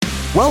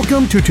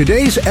Welcome to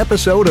today's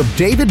episode of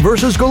David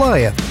vs.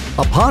 Goliath,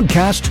 a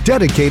podcast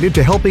dedicated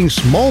to helping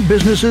small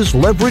businesses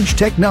leverage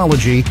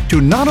technology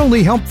to not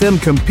only help them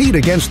compete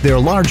against their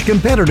large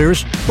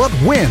competitors, but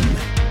win.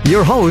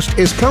 Your host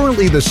is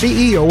currently the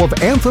CEO of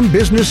Anthem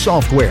Business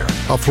Software,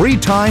 a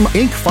three-time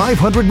Inc.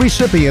 500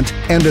 recipient,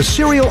 and a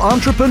serial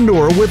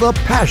entrepreneur with a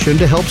passion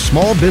to help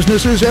small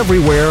businesses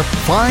everywhere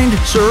find,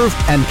 serve,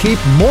 and keep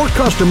more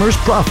customers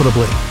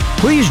profitably.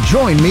 Please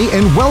join me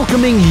in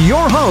welcoming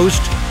your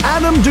host,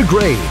 Adam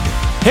DeGrade.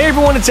 Hey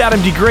everyone, it's Adam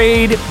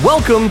DeGrade.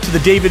 Welcome to the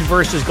David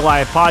vs.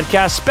 Goliath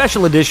podcast,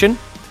 special edition.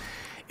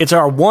 It's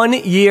our 1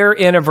 year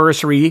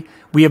anniversary.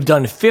 We have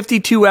done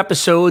 52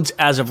 episodes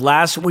as of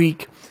last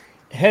week,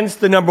 hence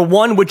the number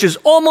one, which is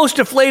almost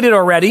deflated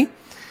already,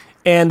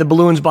 and the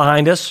balloons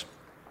behind us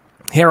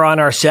here on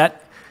our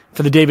set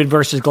for the David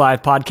vs.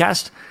 Goliath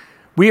podcast.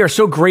 We are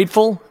so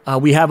grateful.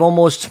 We have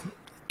almost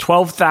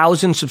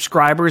 12,000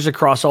 subscribers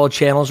across all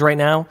channels right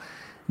now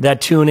that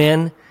tune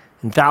in,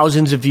 and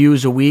thousands of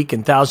views a week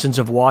and thousands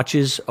of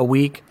watches a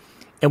week.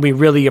 And we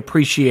really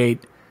appreciate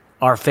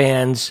our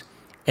fans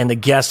and the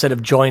guests that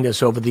have joined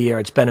us over the year.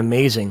 It's been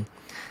amazing.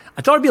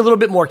 I thought it'd be a little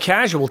bit more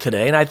casual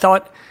today, and I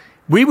thought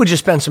we would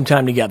just spend some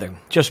time together,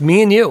 just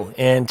me and you,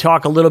 and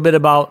talk a little bit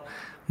about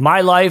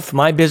my life,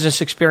 my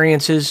business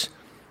experiences,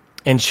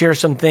 and share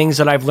some things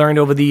that I've learned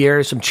over the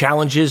years, some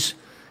challenges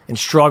and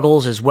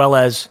struggles, as well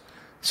as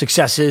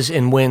successes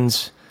and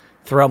wins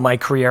throughout my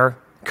career.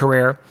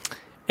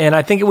 And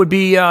I think it would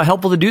be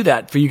helpful to do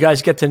that for you guys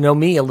to get to know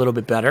me a little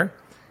bit better.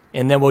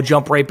 And then we'll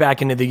jump right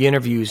back into the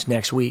interviews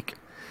next week.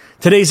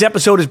 Today's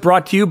episode is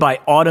brought to you by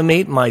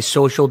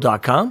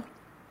AutomateMySocial.com,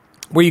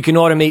 where you can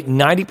automate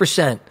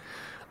 90%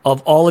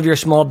 of all of your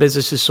small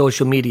business's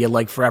social media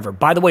like forever.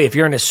 By the way, if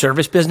you're in a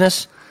service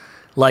business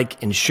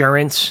like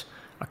insurance,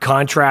 a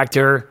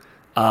contractor,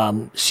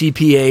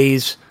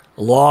 CPAs,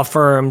 law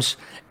firms,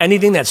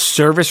 anything that's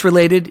service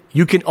related,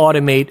 you can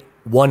automate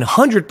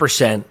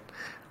 100%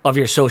 of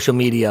your social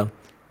media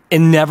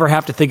and never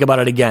have to think about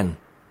it again.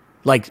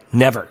 Like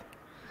never.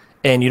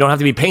 And you don't have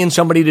to be paying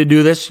somebody to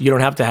do this. You don't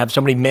have to have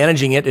somebody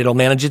managing it. It'll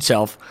manage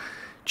itself.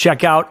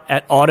 Check out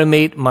at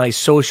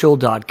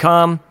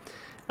AutomateMySocial.com.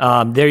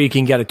 There you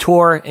can get a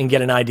tour and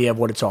get an idea of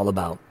what it's all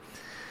about.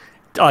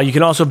 You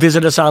can also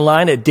visit us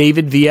online at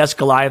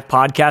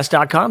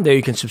DavidVSGoliathPodcast.com. There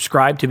you can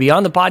subscribe to be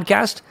on the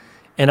podcast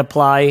and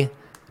apply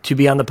to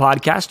be on the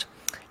podcast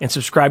and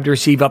subscribe to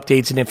receive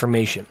updates and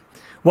information.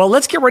 Well,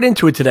 let's get right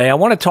into it today. I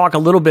want to talk a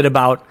little bit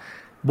about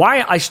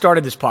why I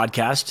started this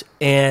podcast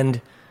and,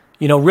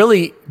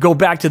 really go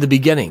back to the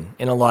beginning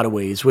in a lot of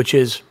ways, which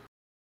is,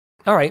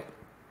 all right,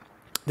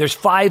 there's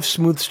 5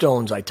 smooth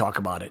stones I talk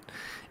about it.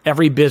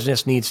 Every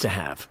business needs to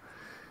have.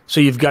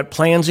 So you've got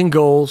plans and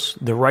goals,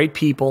 the right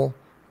people,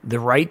 the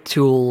right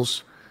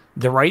tools,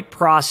 the right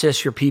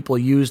process your people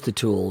use the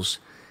tools,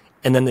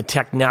 and then the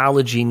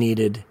technology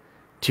needed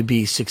to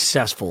be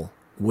successful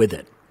with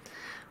it.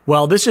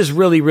 Well, this is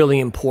really, really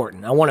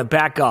important. I want to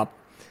back up.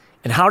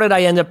 And how did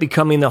I end up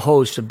becoming the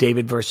host of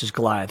David vs.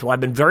 Goliath? Well, I've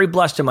been very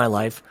blessed in my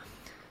life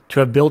to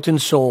have built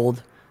and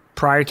sold,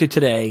 prior to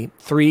today,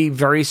 3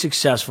 very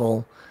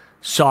successful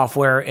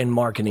software and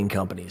marketing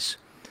companies.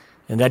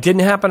 And that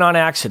didn't happen on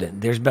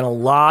accident. There's been a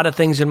lot of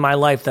things in my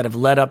life that have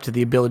led up to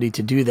the ability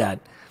to do that,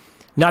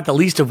 not the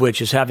least of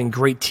which is having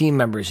great team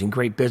members and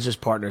great business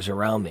partners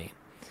around me.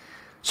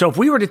 So if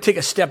we were to take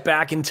a step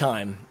back in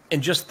time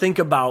and just think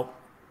about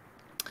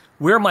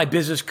where my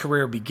business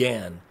career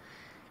began,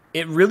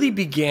 it really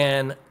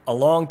began a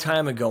long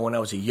time ago when I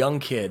was a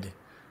young kid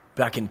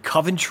back in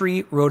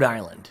Coventry, Rhode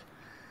Island.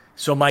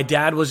 So my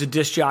dad was a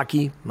disc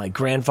jockey. My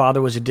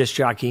grandfather was a disc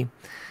jockey.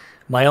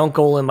 My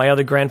uncle and my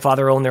other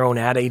grandfather owned their own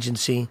ad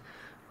agency.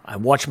 I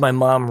watched my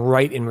mom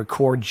write and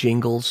record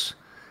jingles,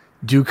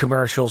 do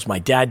commercials. My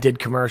dad did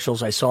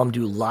commercials. I saw him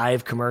do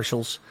live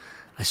commercials.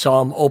 I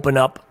saw him open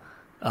up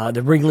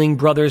the Ringling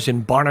Brothers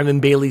and Barnum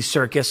and Bailey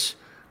Circus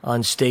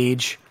on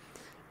stage.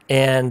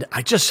 And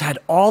I just had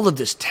all of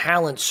this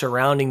talent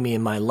surrounding me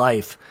in my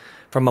life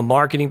from a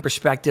marketing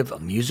perspective, a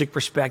music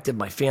perspective.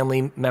 My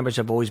family members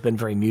have always been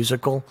very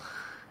musical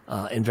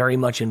and very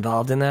much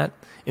involved in that,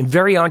 and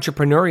very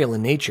entrepreneurial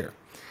in nature.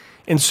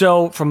 And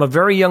so from a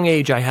very young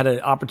age, I had an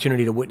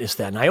opportunity to witness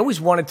that. And I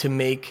always wanted to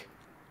make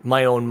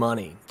my own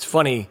money. It's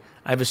funny,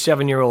 I have my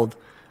 7-year-old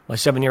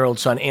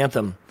son,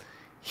 Anthem.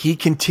 He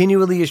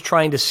continually is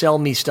trying to sell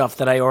me stuff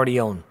that I already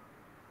own.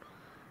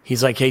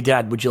 He's like, hey,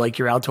 Dad, would you like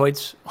your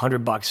Altoids?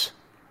 $100.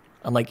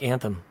 I'm like,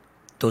 Anthem,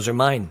 those are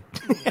mine.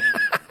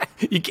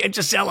 You can't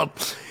just sell them.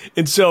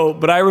 And so,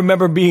 but I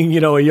remember being,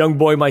 a young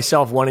boy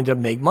myself wanting to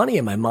make money.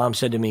 And my mom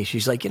said to me,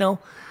 she's like,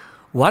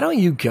 why don't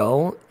you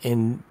go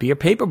and be a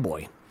paper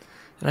boy?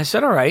 And I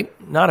said, all right,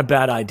 not a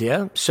bad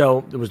idea.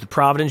 So there was the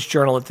Providence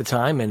Journal at the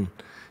time, and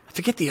I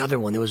forget the other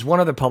one. There was one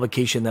other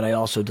publication that I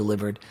also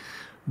delivered.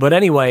 But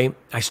anyway,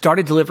 I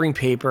started delivering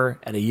paper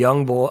at a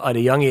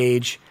young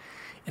age,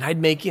 and I'd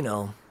make,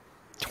 $20,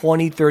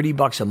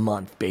 $30 a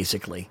month,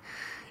 basically.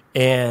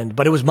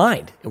 But it was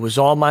mine. It was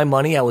all my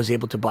money. I was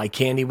able to buy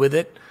candy with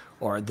it,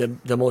 or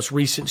the most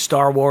recent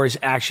Star Wars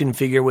action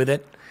figure with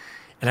it.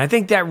 And I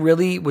think that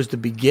really was the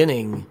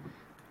beginning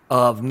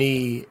of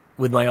me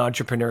with my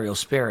entrepreneurial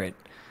spirit,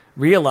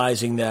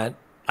 realizing that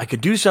I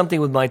could do something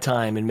with my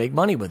time and make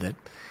money with it,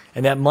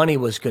 and that money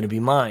was going to be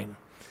mine,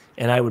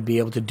 and I would be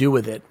able to do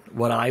with it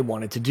what I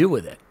wanted to do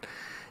with it.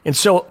 And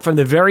so from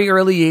the very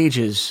early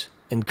ages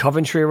in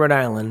Coventry, Rhode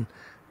Island,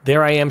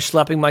 there I am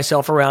schlepping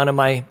myself around on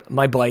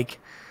my bike,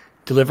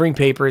 delivering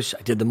papers.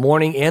 I did the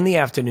morning and the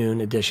afternoon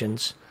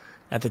editions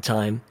at the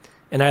time,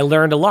 and I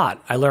learned a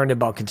lot. I learned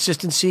about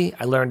consistency.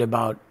 I learned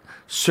about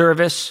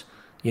service.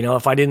 You know,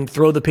 if I didn't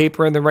throw the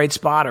paper in the right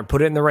spot or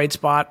put it in the right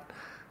spot,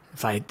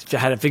 if I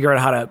had to figure out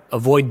how to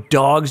avoid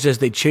dogs as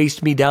they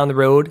chased me down the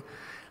road,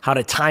 how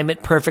to time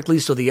it perfectly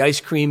so the ice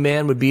cream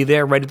man would be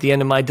there right at the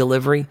end of my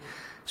delivery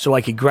so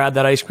I could grab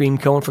that ice cream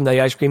cone from the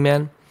ice cream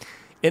man.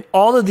 And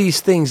all of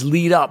these things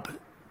lead up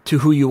to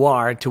who you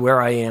are, to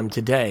where I am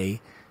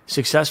today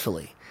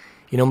successfully.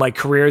 You know, my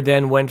career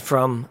then went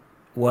and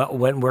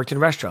worked in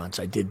restaurants.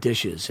 I did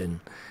dishes, and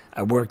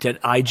I worked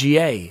at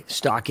IGA,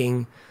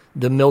 stocking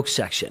the milk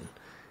section,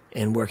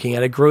 and working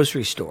at a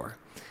grocery store.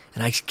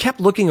 And I kept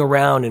looking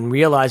around and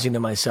realizing to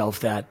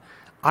myself that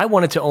I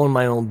wanted to own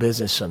my own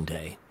business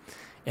someday.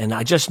 And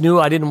I just knew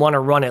I didn't want to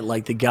run it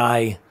like the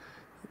guy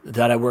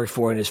that I worked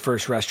for in his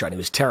first restaurant. It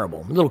was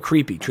terrible, a little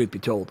creepy, truth be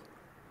told.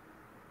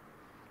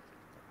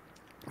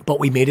 But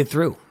we made it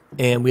through,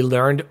 and we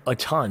learned a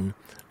ton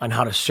on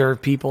how to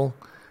serve people,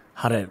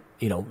 how to,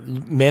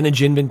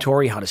 manage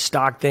inventory, how to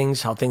stock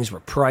things, how things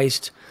were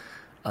priced,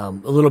 a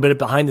little bit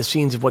behind the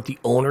scenes of what the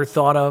owner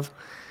thought of.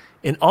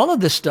 And all of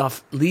this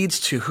stuff leads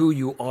to who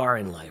you are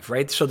in life,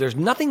 right? So there's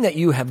nothing that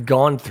you have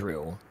gone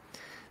through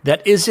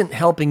that isn't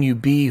helping you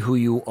be who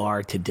you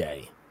are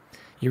today.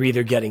 You're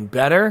either getting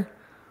better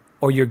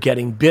or you're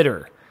getting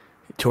bitter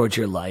towards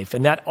your life.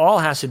 And that all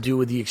has to do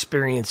with the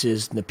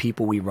experiences and the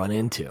people we run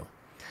into.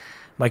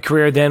 My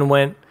career then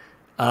went,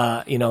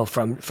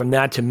 from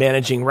that to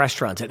managing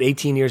restaurants at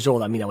 18 years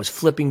old. I mean, I was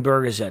flipping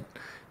burgers at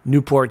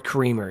Newport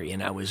Creamery,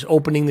 and I was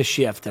opening the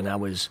shift, and I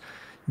was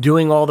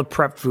doing all the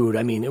prep food.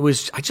 I mean,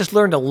 I just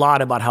learned a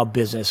lot about how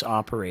business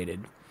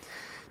operated.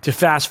 To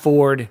fast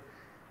forward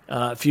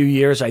a few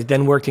years, I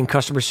then worked in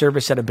customer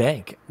service at a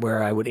bank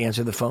where I would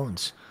answer the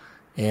phones,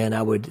 and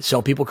I would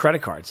sell people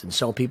credit cards and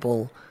sell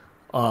people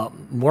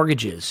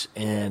mortgages,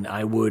 and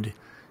I would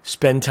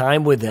spend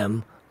time with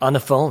them on the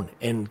phone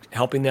and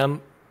helping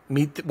them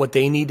meet what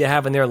they need to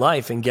have in their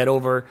life and get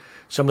over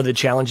some of the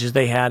challenges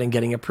they had in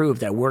getting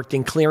approved. I worked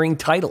in clearing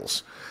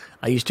titles.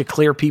 I used to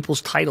clear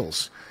people's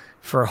titles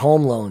for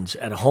home loans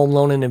at a home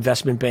loan and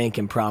investment bank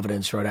in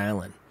Providence, Rhode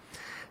Island.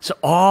 So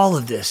all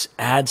of this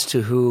adds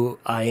to who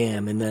I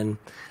am. And then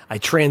I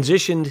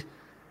transitioned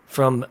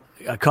from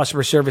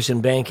customer service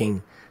and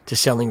banking to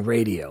selling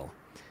radio.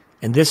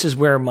 And this is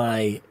where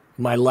my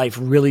life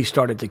really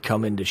started to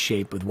come into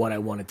shape with what I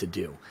wanted to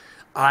do.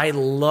 I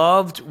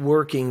loved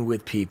working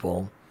with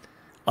people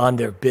on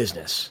their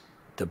business,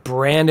 the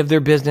brand of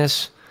their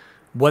business,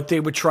 what they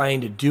were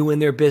trying to do in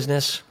their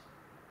business,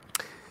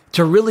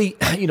 to really,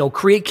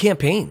 create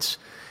campaigns.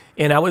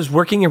 And I was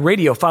working in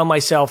radio, found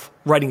myself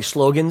writing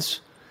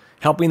slogans,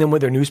 helping them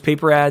with their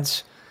newspaper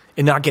ads,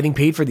 and not getting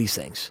paid for these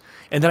things.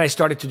 And then I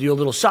started to do a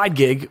little side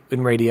gig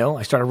in radio.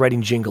 I started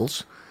writing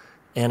jingles,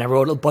 and I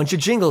wrote a bunch of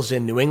jingles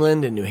in New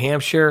England and New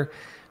Hampshire,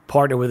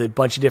 partnered with a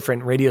bunch of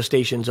different radio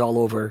stations all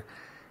over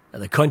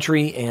the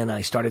country, and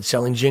I started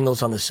selling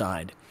jingles on the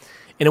side.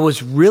 And it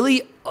was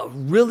really a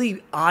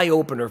really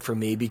eye-opener for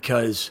me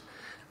because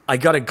I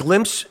got a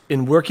glimpse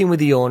in working with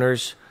the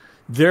owners,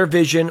 their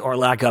vision or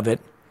lack of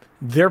it,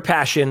 their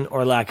passion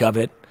or lack of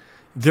it,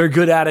 their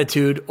good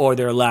attitude or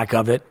their lack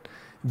of it,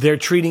 their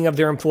treating of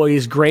their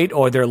employees great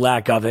or their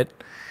lack of it.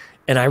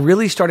 And I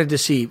really started to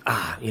see,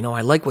 I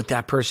like what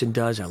that person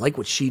does. I like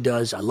what she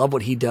does. I love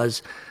what he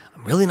does.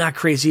 I'm really not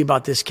crazy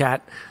about this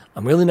cat.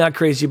 I'm really not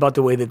crazy about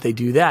the way that they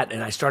do that.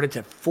 And I started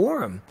to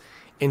form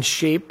and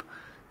shape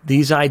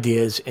these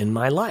ideas in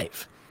my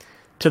life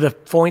to the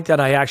point that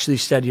I actually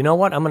said, you know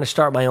what, I'm going to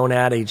start my own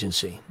ad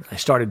agency. I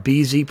started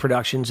BZ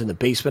Productions in the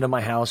basement of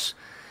my house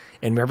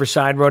in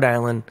Riverside, Rhode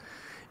Island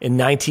in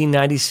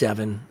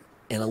 1997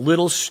 in a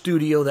little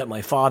studio that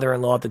my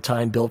father-in-law at the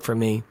time built for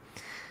me.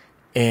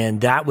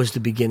 And that was the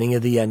beginning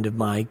of the end of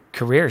my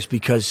careers,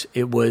 because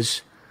it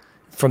was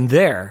from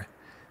there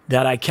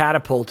that I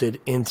catapulted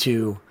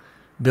into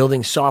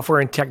building software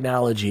and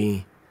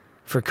technology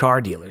for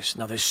car dealers.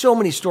 Now, there's so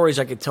many stories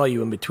I could tell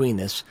you in between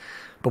this,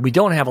 but we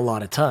don't have a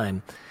lot of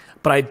time.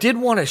 But I did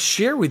want to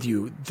share with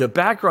you the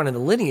background and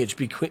the lineage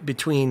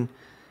between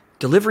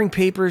delivering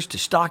papers to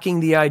stocking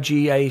the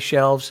IGA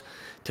shelves,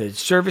 to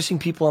servicing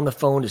people on the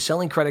phone, to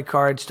selling credit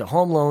cards, to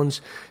home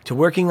loans, to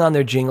working on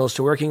their jingles,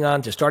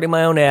 to starting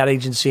my own ad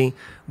agency,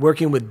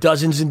 working with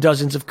dozens and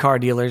dozens of car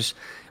dealers,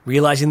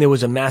 realizing there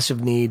was a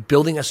massive need,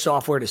 building a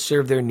software to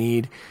serve their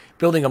need,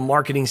 building a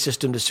marketing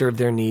system to serve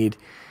their need,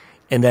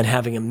 and then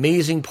having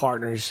amazing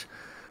partners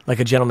like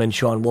a gentleman,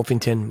 Sean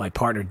Wolfington, my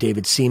partner,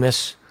 David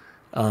Seamus,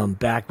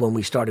 back when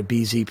we started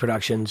BZ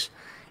Productions,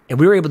 And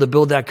we were able to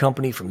build that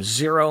company from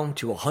 0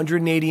 to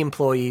 180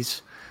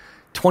 employees,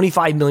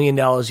 $25 million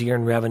a year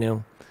in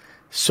revenue.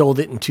 Sold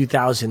it in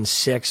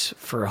 2006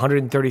 for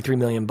 133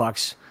 million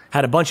bucks.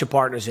 Had a bunch of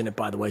partners in it,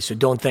 by the way, so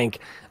don't think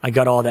I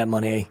got all that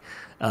money.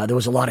 There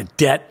was a lot of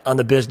debt on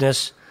the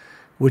business,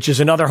 which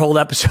is another whole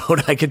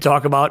episode I could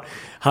talk about.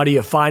 How do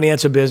you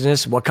finance a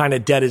business? What kind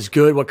of debt is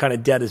good? What kind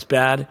of debt is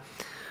bad?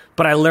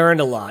 But I learned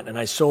a lot, and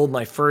I sold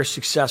my first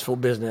successful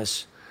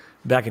business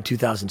back in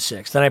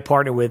 2006. Then I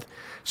partnered with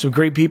some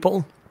great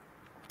people,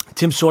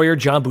 Tim Sawyer,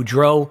 John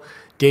Boudreau,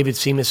 David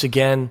Seamus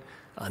again.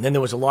 And then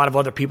there was a lot of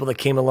other people that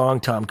came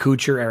along, Tom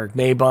Kuchar, Eric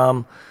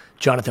Maybaum,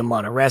 Jonathan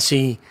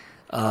Monteresi.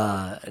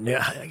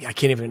 I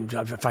can't even,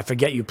 if I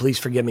forget you, please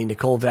forgive me,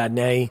 Nicole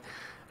Vadnais.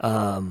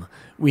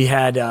 We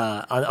had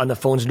on the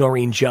phones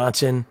Noreen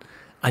Johnson.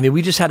 I mean,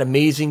 we just had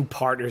amazing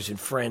partners and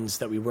friends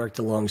that we worked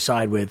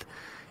alongside with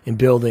in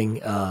building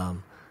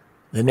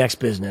the next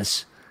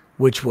business,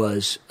 which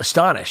was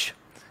Astonish.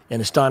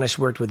 And Astonish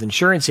worked with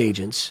insurance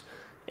agents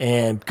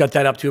and got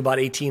that up to about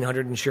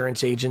 1,800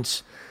 insurance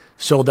agents,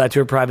 sold that to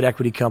a private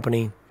equity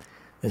company,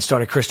 then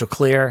started Crystal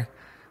Clear,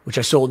 which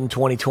I sold in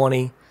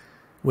 2020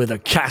 with a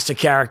cast of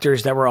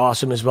characters that were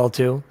awesome as well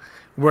too.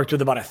 Worked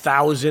with about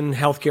 1,000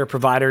 healthcare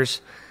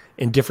providers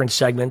in different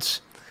segments.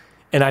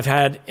 And I've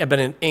been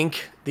in Inc.,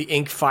 the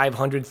Inc.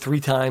 500 3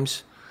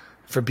 times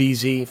for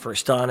BZ, for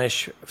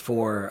Astonish,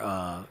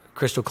 for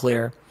Crystal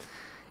Clear.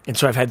 And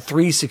so I've had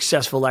 3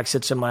 successful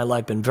exits in my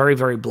life, been very,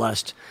 very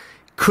blessed.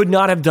 Could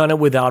not have done it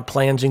without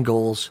plans and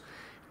goals.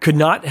 Could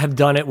not have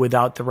done it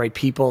without the right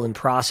people and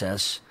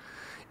process.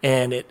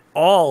 And it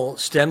all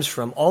stems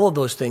from all of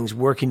those things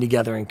working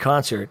together in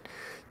concert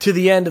to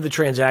the end of the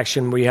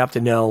transaction where you have to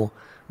know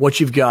what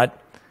you've got,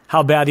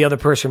 how bad the other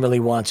person really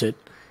wants it,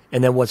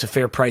 and then what's a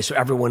fair price so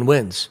everyone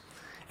wins.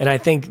 And I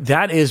think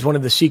that is one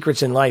of the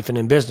secrets in life and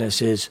in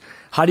business is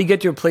how do you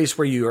get to a place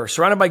where you are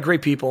surrounded by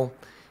great people,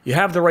 you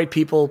have the right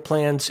people,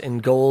 plans,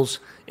 and goals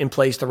in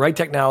place, the right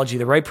technology,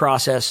 the right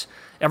process,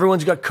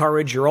 everyone's got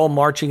courage, you're all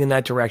marching in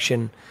that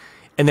direction.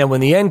 And then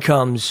when the end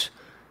comes,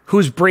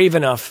 who's brave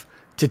enough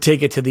to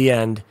take it to the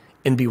end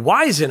and be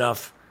wise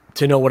enough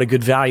to know what a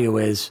good value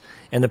is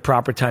and the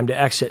proper time to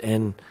exit?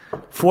 And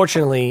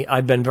fortunately,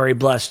 I've been very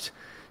blessed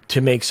to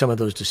make some of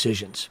those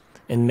decisions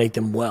and make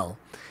them well.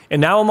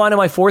 And now I'm on to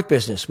my 4th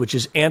business, which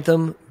is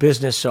Anthem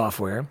Business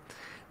Software,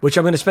 which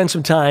I'm going to spend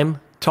some time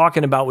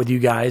talking about with you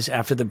guys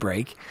after the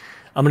break.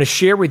 I'm going to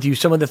share with you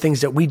some of the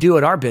things that we do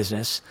at our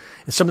business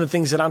and some of the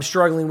things that I'm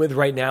struggling with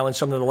right now and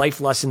some of the life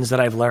lessons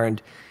that I've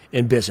learned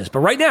in business.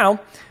 But right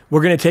now,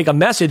 we're going to take a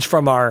message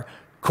from our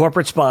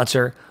corporate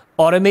sponsor,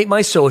 Automate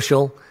My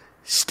Social.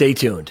 Stay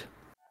tuned.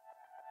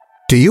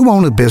 Do you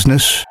own a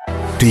business?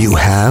 Do you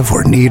have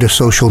or need a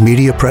social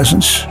media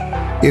presence?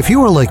 If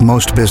you are like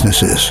most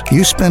businesses,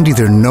 you spend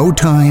either no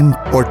time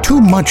or too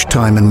much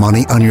time and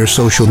money on your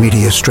social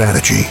media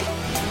strategy,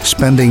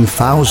 spending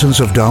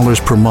thousands of dollars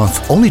per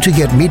month only to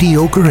get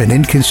mediocre and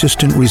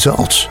inconsistent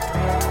results.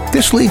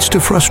 This leads to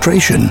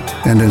frustration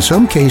and, in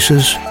some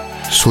cases,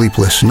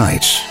 sleepless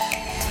nights.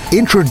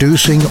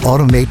 Introducing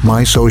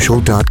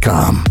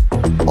AutomateMySocial.com.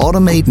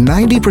 Automate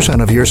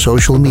 90% of your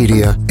social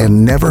media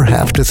and never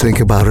have to think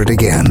about it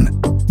again.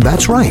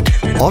 That's right.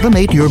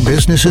 Automate your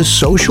business's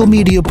social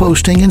media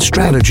posting and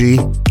strategy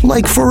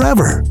like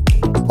forever.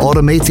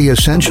 Automate the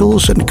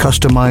essentials and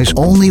customize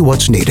only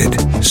what's needed.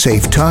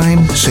 Save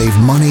time, save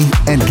money,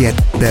 and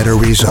get better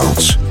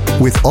results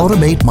with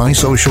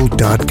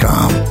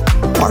AutomateMySocial.com.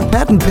 Our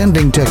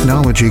patent-pending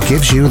technology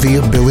gives you the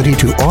ability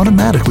to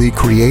automatically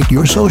create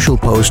your social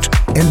post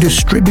and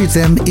distribute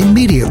them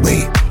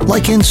immediately,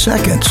 like in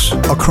seconds,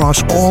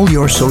 across all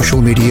your social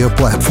media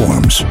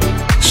platforms.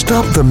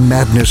 Stop the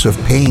madness of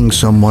paying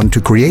someone to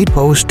create,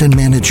 post, and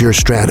manage your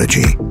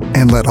strategy,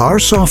 and let our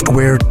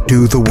software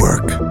do the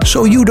work,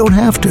 so you don't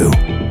have to.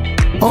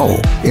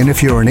 Oh, and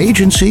if you're an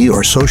agency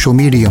or social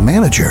media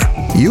manager,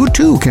 you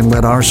too can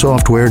let our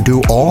software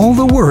do all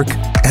the work,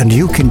 and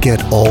you can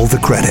get all the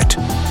credit.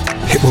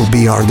 It will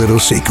be our little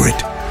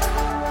secret.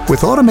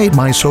 With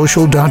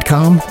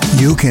AutomateMySocial.com,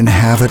 you can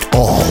have it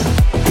all.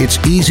 It's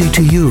easy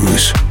to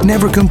use,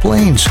 never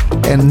complains,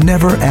 and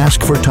never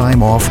asks for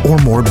time off or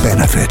more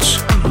benefits.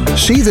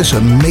 See this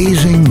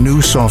amazing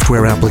new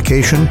software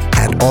application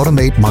at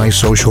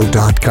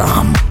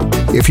AutomateMySocial.com.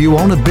 If you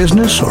own a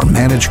business or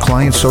manage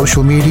client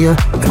social media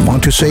and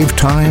want to save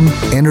time,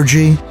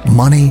 energy,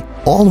 money,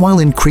 all while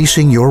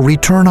increasing your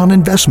return on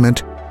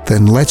investment,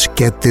 then let's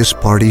get this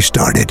party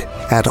started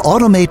at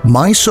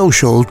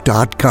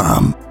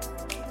AutomateMySocial.com.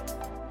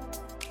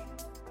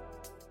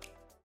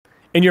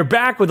 And you're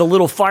back with a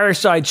little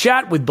fireside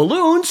chat with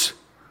balloons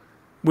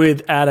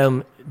with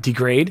Adam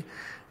DeGrade.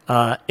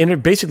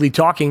 And basically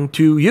talking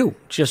to you,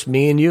 just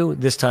me and you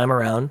this time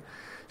around,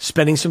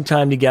 spending some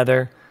time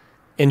together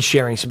and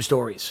sharing some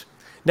stories.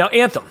 Now,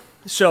 Anthem.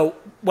 So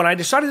when I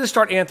decided to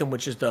start Anthem,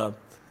 which is the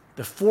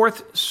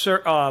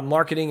 4th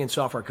marketing and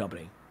software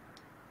company,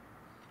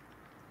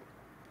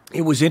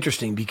 it was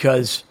interesting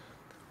because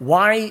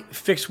why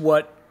fix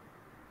what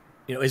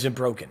isn't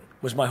broken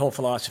was my whole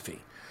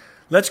philosophy.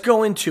 Let's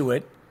go into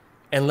it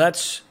and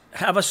let's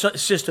have a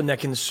system that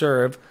can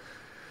serve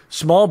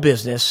small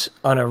business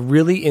on a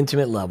really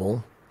intimate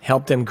level,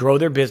 help them grow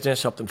their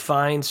business, help them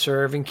find,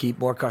 serve, and keep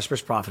more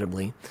customers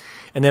profitably,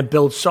 and then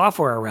build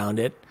software around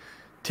it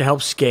to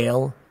help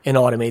scale and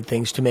automate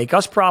things to make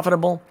us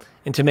profitable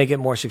and to make it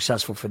more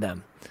successful for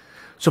them.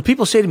 So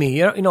people say to me,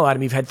 you know,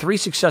 Adam, you've had 3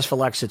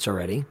 successful exits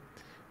already.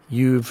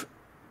 You've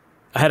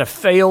had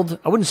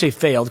I wouldn't say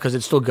failed because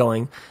it's still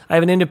going. I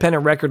have an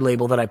independent record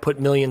label that I put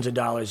millions of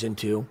dollars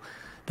into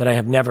that I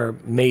have never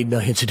made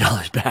millions of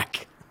dollars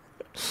back.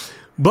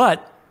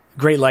 But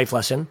great life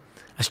lesson.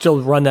 I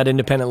still run that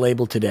independent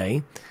label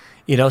today.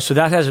 You know, so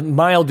that has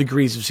mild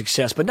degrees of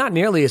success, but not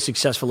nearly as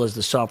successful as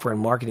the software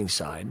and marketing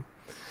side.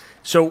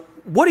 So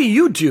what do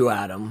you do,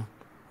 Adam,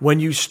 when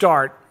you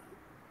start,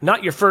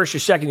 not your first, your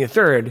second, your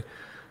third,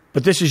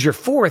 but this is your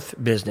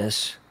 4th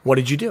business? What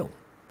did you do?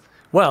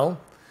 Well,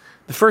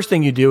 the first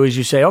thing you do is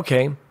you say,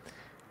 okay,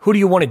 who do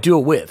you want to do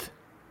it with?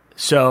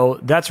 So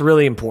that's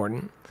really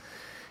important.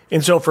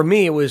 And so for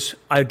me,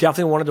 I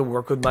definitely wanted to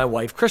work with my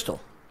wife,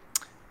 Crystal.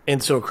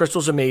 And so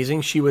Crystal's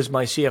amazing. She was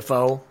my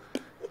CFO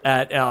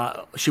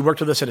she worked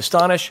with us at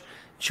Astonish.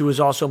 She was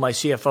also my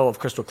CFO of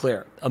Crystal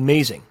Clear.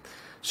 Amazing.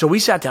 So we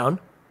sat down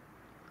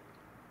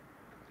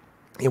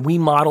and we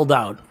modeled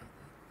out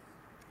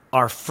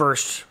our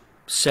first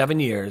 7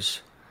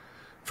 years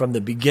from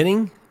the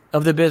beginning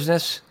of the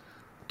business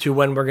to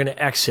when we're going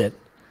to exit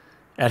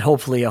at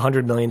hopefully a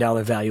 $100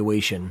 million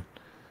valuation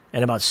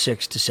in about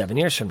 6 to 7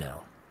 years from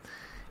now.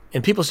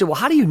 And people say, well,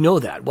 how do you know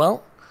that?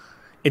 Well,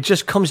 it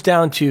just comes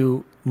down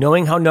to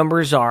knowing how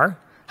numbers are,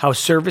 how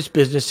service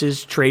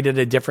businesses trade at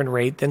a different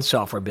rate than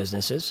software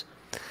businesses.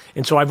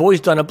 And so I've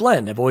always done a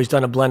blend. I've always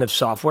done a blend of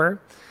software,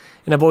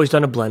 and I've always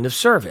done a blend of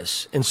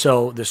service. And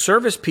so the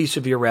service piece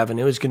of your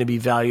revenue is going to be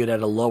valued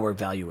at a lower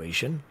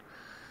valuation.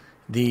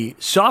 The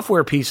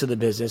software piece of the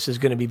business is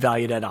going to be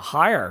valued at a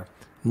higher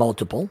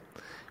multiple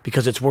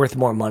because it's worth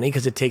more money,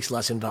 because it takes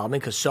less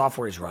involvement, because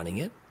software is running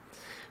it.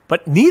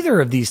 But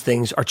neither of these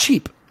things are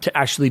cheap to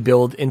actually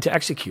build and to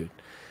execute.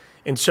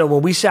 And so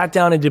when we sat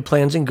down and did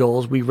plans and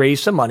goals, we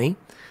raised some money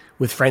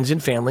with friends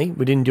and family.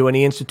 We didn't do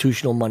any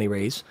institutional money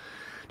raise,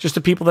 just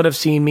the people that have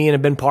seen me and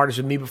have been partners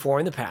with me before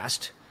in the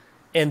past.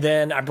 And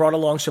then I brought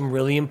along some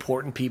really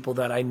important people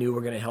that I knew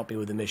were going to help me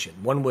with the mission.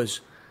 One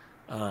was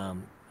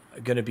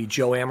going to be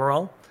Joe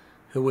Amaral,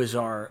 who was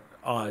our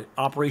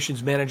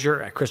operations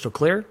manager at Crystal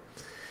Clear.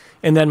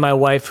 And then my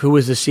wife, who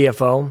was the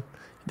CFO.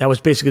 That was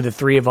basically the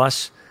 3 of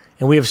us.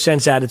 And we have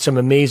since added some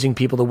amazing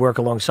people to work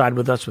alongside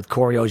with us with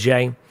Corey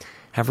Auger.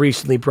 Have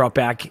recently brought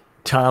back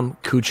Tom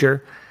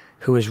Kuchar,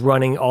 who is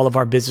running all of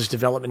our business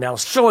development now.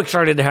 So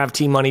excited to have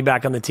Team Money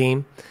back on the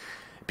team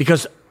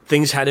because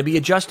things had to be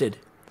adjusted.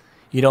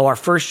 You know, our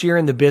first year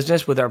in the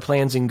business with our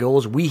plans and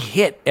goals, we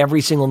hit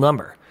every single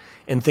number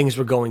and things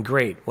were going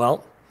great.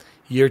 Well,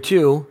 year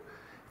 2,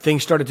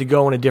 things started to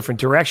go in a different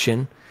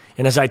direction.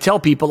 And as I tell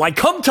people, I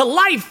come to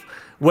life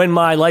when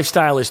my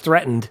lifestyle is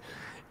threatened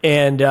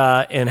and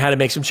had to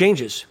make some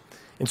changes.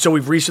 And so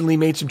we've recently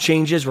made some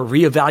changes. We're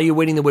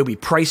reevaluating the way we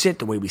price it,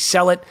 the way we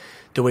sell it,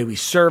 the way we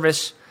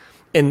service.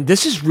 And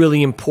this is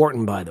really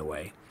important, by the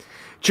way.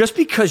 Just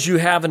because you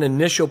have an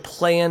initial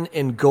plan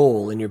and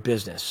goal in your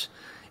business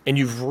and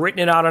you've written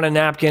it out on a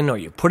napkin or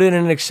you put it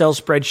in an Excel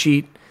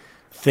spreadsheet,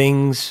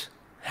 things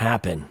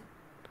happen.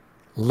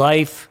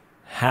 Life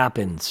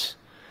happens.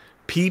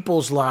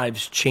 People's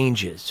lives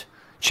change.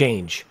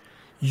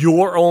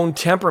 Your own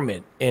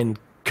temperament and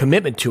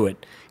commitment to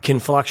it can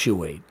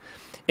fluctuate.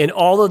 And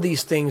all of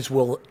these things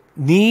will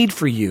need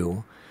for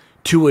you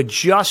to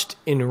adjust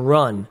and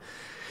run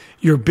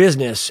your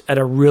business at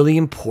a really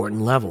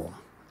important level.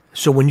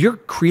 So when you're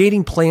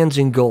creating plans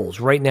and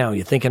goals right now,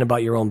 you're thinking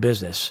about your own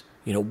business,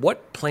 you know,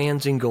 what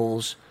plans and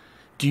goals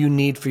do you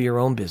need for your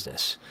own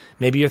business?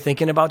 Maybe you're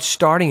thinking about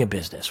starting a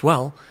business.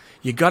 Well,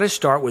 you got to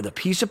start with a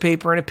piece of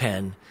paper and a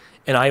pen.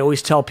 And I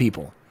always tell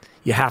people,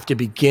 you have to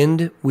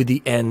begin with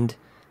the end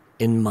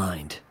in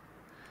mind.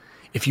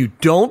 If you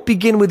don't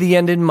begin with the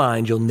end in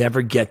mind, you'll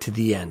never get to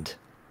the end.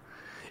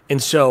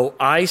 And so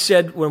I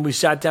said when we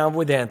sat down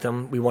with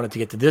Anthem, we wanted to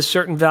get to this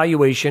certain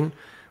valuation,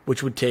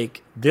 which would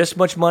take this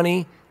much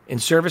money in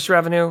service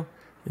revenue,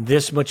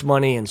 this much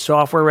money in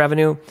software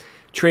revenue,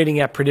 trading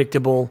at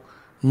predictable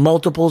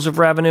multiples of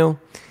revenue.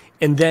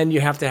 And then you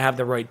have to have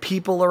the right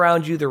people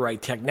around you, the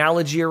right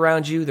technology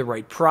around you, the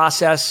right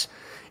process,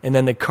 and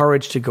then the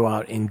courage to go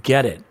out and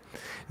get it.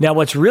 Now,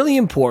 what's really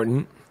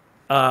important,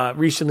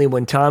 recently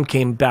when Tom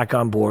came back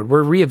on board,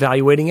 we're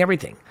reevaluating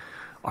everything.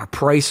 Our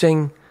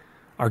pricing,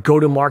 our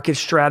go-to-market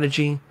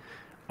strategy.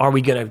 Are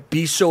we going to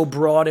be so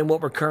broad in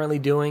what we're currently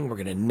doing? We're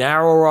going to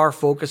narrow our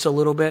focus a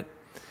little bit.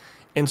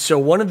 And so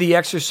one of the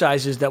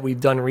exercises that we've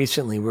done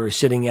recently, we were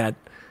sitting at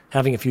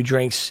having a few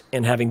drinks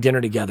and having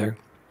dinner together.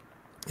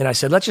 And I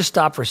said, let's just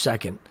stop for a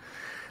second.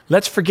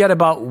 Let's forget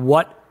about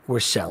what we're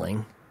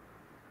selling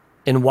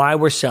and why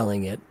we're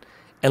selling it.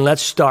 And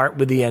let's start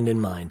with the end in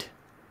mind.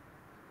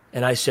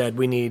 And I said,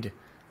 we need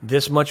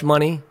this much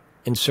money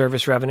in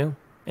service revenue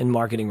and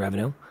marketing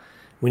revenue.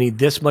 We need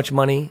this much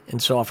money in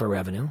software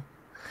revenue.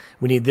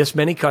 We need this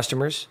many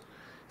customers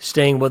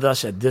staying with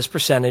us at this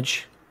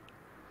percentage,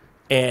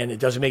 and it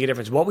doesn't make a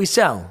difference what we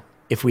sell.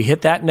 If we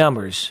hit that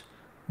numbers,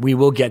 we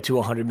will get to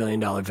a $100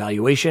 million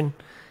valuation,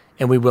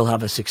 and we will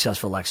have a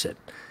successful exit.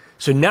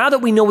 So now that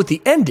we know what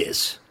the end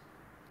is,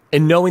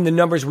 and knowing the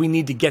numbers we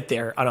need to get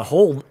there on a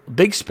whole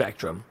big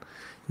spectrum,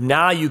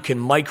 now you can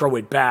micro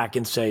it back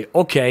and say,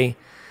 okay,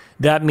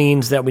 that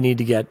means that we need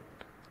to get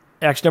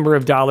X number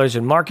of dollars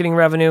in marketing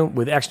revenue,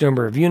 with X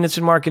number of units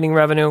in marketing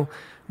revenue,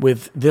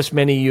 with this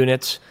many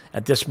units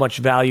at this much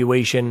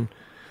valuation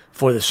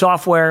for the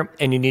software,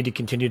 and you need to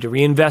continue to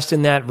reinvest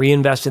in that,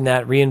 rinse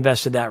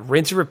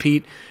and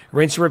repeat,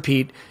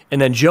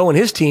 and then Joe and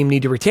his team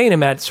need to retain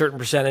him at a certain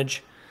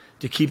percentage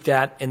to keep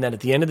that, and then at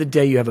the end of the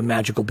day, you have a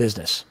magical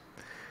business.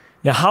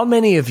 Now, how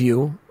many of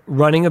you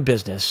running a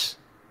business,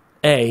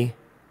 have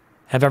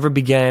ever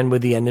began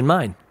with the end in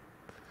mind?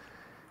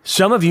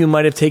 Some of you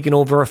might have taken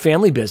over a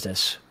family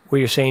business where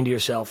you're saying to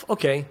yourself,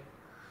 okay,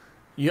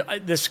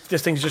 this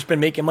thing's just been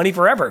making money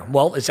forever.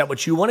 Well, is that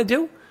what you want to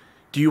do?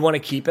 Do you want to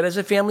keep it as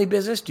a family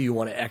business? Do you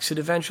want to exit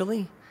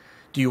eventually?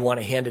 Do you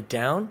want to hand it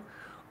down?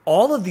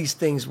 All of these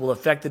things will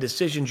affect the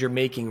decisions you're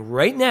making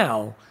right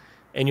now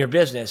in your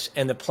business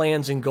and the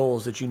plans and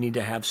goals that you need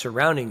to have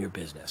surrounding your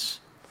business.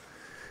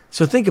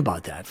 So think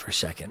about that for a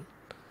second.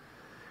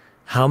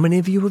 How many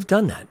of you have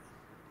done that?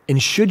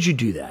 And should you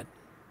do that?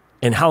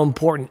 And how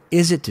important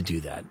is it to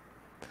do that?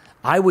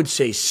 I would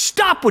say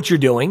stop what you're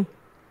doing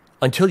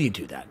until you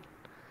do that.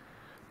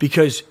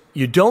 Because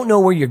you don't know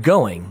where you're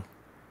going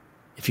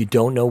if you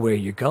don't know where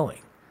you're going.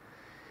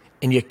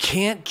 And you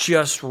can't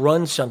just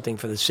run something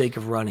for the sake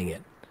of running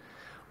it.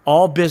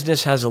 All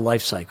business has a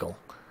life cycle.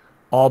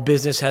 All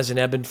business has an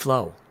ebb and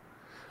flow.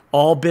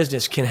 All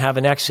business can have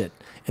an exit.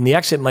 And the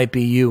exit might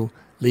be you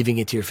leaving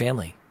it to your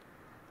family.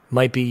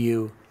 Might be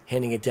you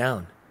handing it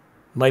down.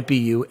 Might be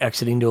you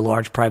exiting to a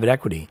large private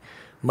equity.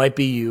 Might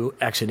be you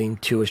exiting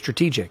to a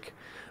strategic.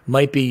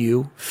 Might be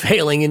you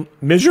failing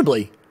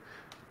miserably.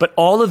 But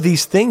all of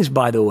these things,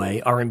 by the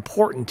way, are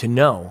important to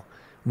know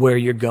where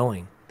you're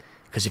going.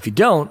 Because if you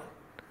don't,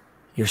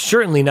 you're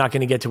certainly not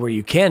going to get to where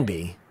you can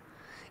be.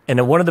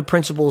 And one of the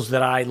principles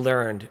that I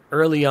learned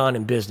early on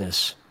in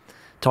business,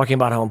 talking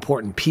about how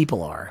important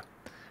people are,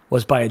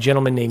 was by a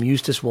gentleman named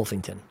Eustace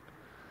Wolfington.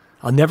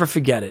 I'll never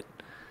forget it.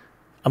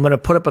 I'm going to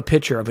put up a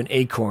picture of an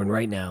acorn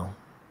right now.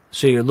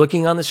 So you're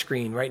looking on the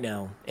screen right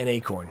now, an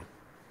acorn.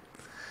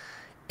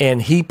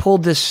 And he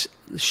pulled this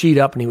sheet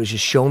up and he was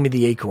just showing me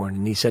the acorn.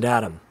 And he said,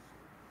 Adam,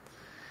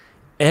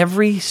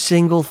 every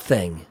single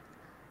thing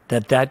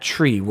that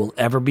tree will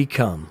ever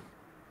become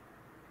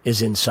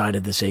is inside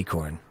of this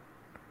acorn.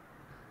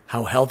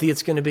 How healthy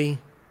it's going to be,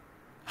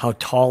 how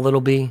tall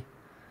it'll be,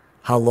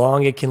 how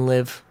long it can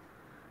live,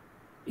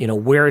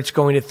 where it's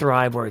going to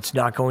thrive, where it's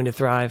not going to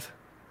thrive,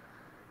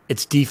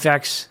 its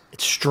defects,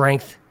 its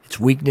strength, its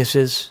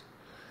weaknesses.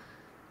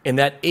 And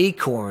that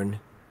acorn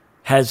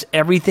has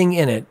everything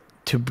in it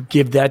to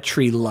give that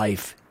tree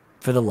life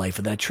for the life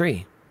of that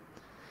tree.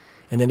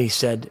 And then he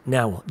said,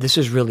 now, this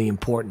is really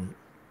important.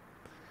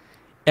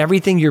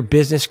 Everything your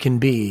business can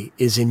be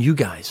is in you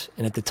guys.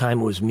 And at the time,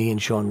 it was me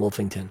and Sean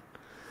Wolfington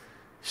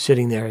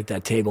sitting there at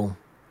that table.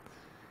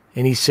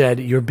 And he said,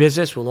 your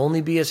business will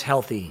only be as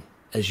healthy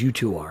as you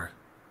two are.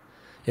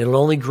 It'll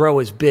only grow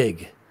as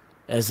big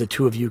as the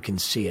two of you can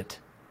see it.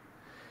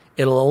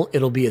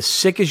 It'll be as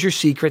sick as your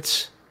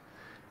secrets,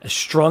 as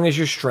strong as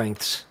your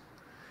strengths,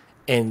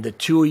 and the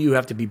two of you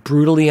have to be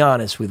brutally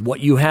honest with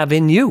what you have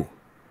in you.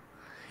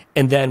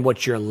 And then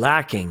what you're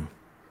lacking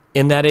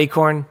in that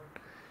acorn,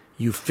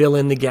 you fill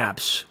in the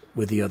gaps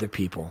with the other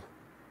people.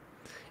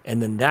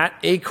 And then that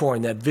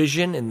acorn, that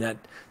vision and that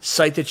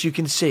sight that you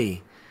can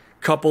see,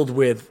 coupled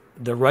with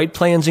the right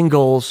plans and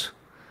goals,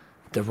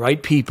 the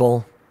right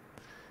people,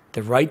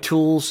 the right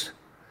tools,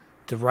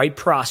 the right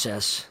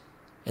process,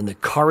 and the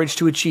courage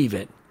to achieve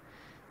it,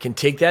 can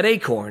take that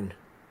acorn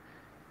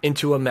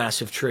into a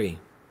massive tree.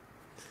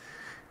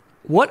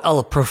 What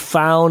a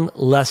profound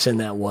lesson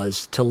that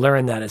was to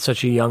learn that at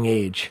such a young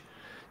age,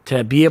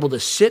 to be able to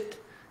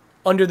sit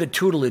under the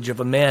tutelage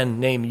of a man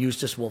named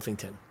Eustace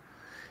Wolfington.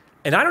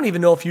 And I don't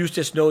even know if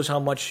Eustace knows how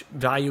much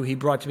value he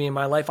brought to me in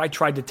my life. I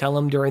tried to tell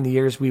him during the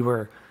years we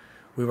were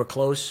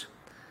close.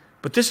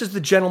 But this is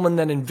the gentleman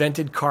that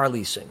invented car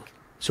leasing.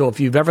 So if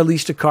you've ever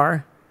leased a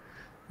car,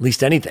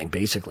 leased anything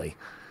basically,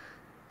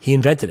 he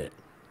invented it.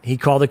 He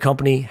called the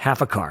company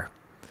Half a Car.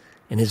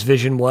 And his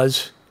vision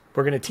was,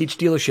 we're going to teach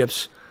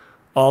dealerships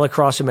all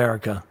across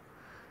America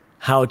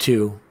how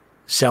to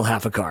sell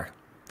half a car.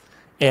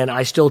 And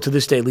I still, to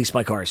this day, lease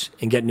my cars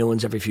and get new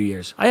ones every few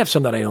years. I have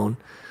some that I own,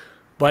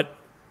 but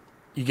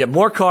you get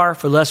more car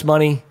for less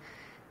money.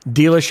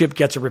 Dealership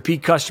gets a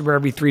repeat customer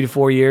every 3 to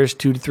 4 years,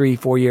 2 to 3,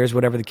 4 years,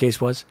 whatever the case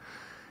was.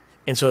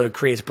 And so it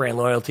creates brand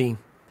loyalty,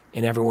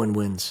 and everyone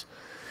wins.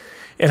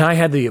 And I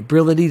had the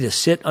ability to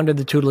sit under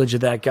the tutelage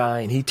of that guy,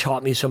 and he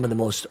taught me some of the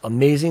most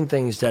amazing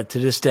things that to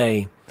this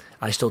day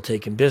I still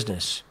take in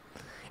business.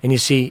 And you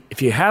see,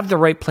 if you have the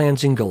right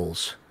plans and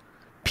goals,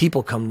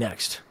 people come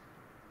next.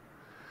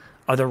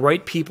 Are the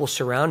right people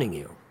surrounding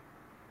you?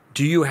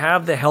 Do you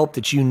have the help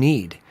that you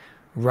need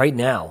right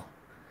now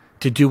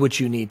to do what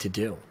you need to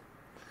do?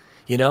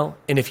 And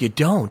if you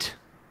don't,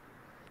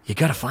 you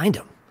got to find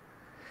them,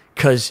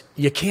 because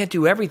you can't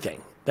do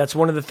everything. That's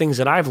one of the things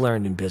that I've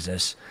learned in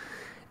business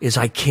is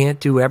I can't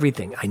do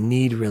everything. I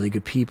need really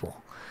good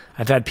people.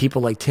 I've had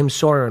people like Tim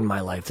Sawyer in my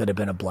life that have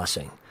been a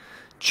blessing.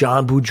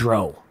 John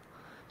Boudreau,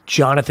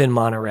 Jonathan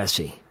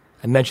Montessi.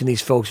 I mentioned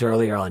these folks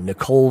earlier on.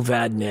 Nicole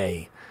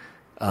Vadnais.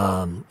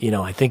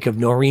 I think of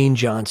Noreen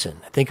Johnson.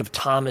 I think of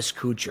Thomas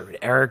Kuchar,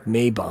 Eric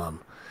Maybaum.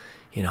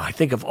 I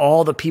think of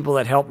all the people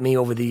that helped me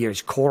over the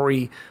years.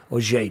 Corey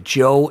Auger,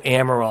 Joe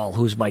Amaral,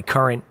 who's my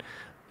current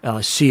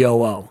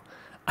COO.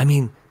 I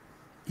mean,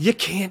 you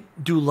can't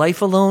do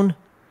life alone,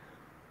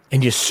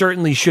 and you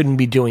certainly shouldn't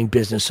be doing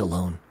business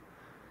alone.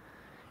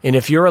 And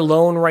if you're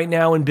alone right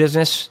now in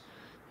business,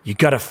 you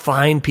got to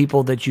find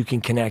people that you can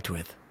connect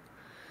with.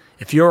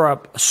 If you're a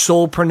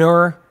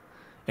soulpreneur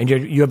and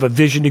you have a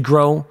vision to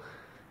grow,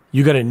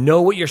 you got to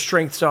know what your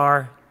strengths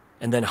are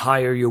and then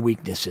hire your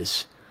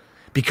weaknesses,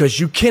 because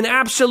you can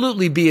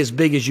absolutely be as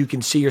big as you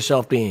can see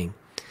yourself being.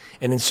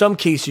 And in some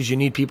cases, you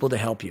need people to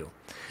help you.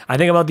 I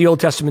think about the Old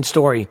Testament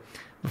story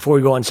before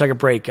we go on second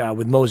break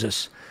with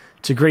Moses.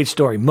 It's a great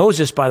story.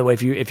 Moses, by the way,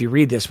 if you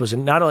read this, was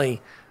not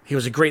only, he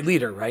was a great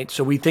leader, right?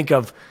 So we think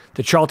of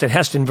the Charlton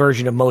Heston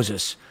version of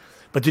Moses.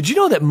 But did you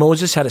know that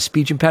Moses had a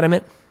speech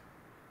impediment?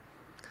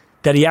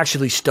 That he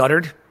actually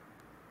stuttered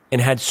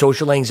and had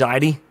social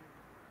anxiety?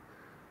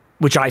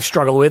 Which I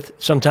struggle with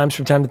sometimes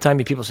from time to time.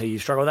 People say, you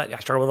struggle with that? Yeah, I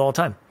struggle with it all the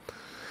time.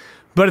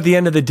 But at the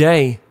end of the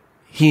day,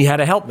 he had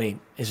a helpmate.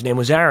 His name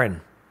was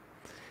Aaron.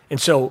 And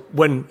so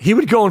when he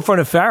would go in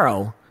front of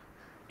Pharaoh,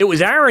 it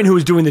was Aaron who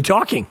was doing the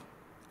talking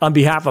on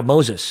behalf of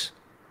Moses.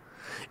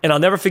 And I'll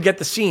never forget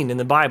the scene in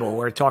the Bible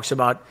where it talks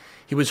about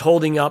he was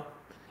holding up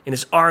and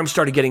his arms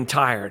started getting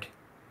tired.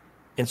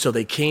 And so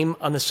they came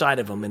on the side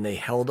of him and they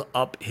held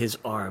up his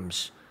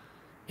arms.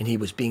 And he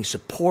was being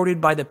supported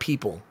by the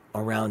people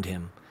around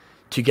him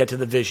to get to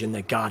the vision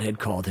that God had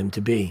called him to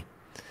be.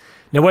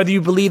 Now, whether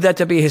you believe that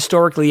to be a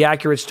historically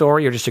accurate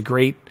story or just a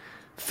great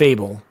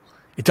fable,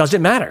 it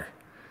doesn't matter,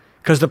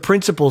 because the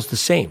principle's the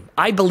same.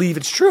 I believe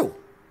it's true.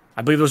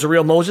 I believe there was a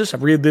real Moses. I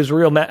believe there's a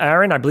real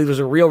Aaron. I believe there's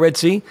a real Red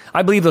Sea.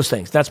 I believe those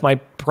things. That's my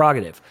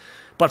prerogative.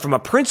 But from a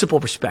principle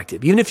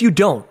perspective, even if you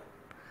don't,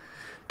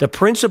 the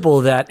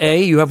principle that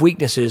A, you have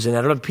weaknesses and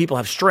that other people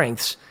have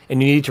strengths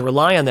and you need to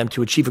rely on them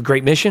to achieve a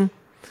great mission,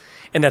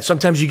 and that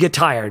sometimes you get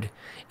tired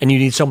and you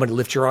need someone to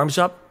lift your arms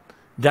up,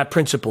 that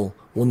principle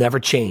will never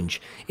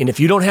change. And if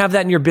you don't have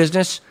that in your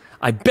business,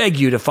 I beg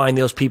you to find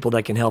those people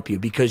that can help you,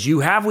 because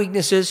you have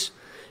weaknesses,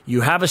 you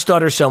have a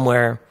stutter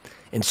somewhere,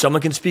 and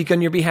someone can speak on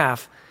your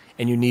behalf,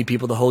 and you need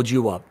people to hold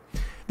you up.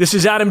 This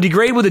is Adam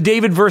DeGrade with the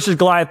David versus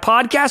Goliath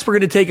podcast. We're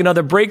going to take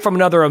another break from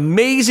another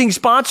amazing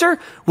sponsor.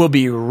 We'll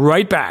be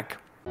right back.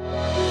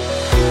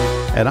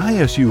 At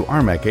ISU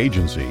RMAC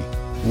Agency,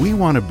 we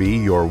want to be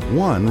your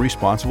one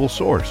responsible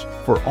source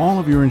for all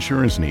of your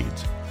insurance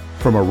needs.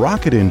 From a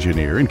rocket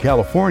engineer in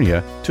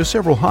California to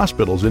several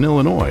hospitals in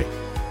Illinois,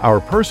 our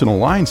personal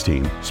lines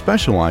team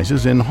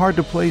specializes in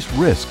hard-to-place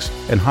risks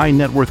and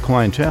high-net-worth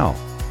clientele.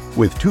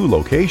 With 2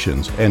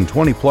 locations and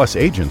 20-plus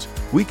agents,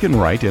 we can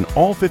write in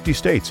all 50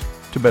 states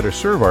to better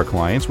serve our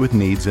clients with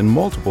needs in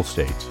multiple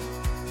states.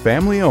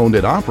 Family-owned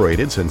and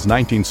operated since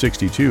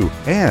 1962,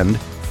 and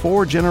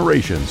 4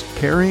 generations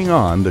carrying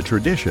on the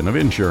tradition of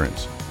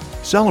insurance.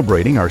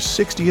 Celebrating our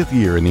 60th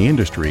year in the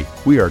industry,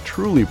 we are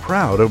truly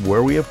proud of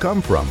where we have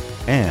come from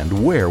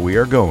and where we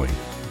are going.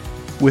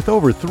 With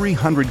over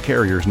 300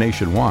 carriers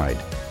nationwide,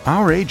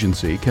 our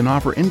agency can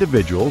offer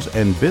individuals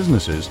and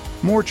businesses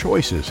more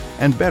choices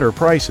and better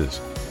prices.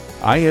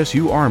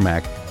 ISU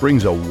RMAC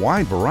brings a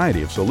wide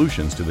variety of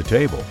solutions to the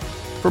table.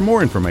 For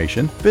more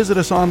information, visit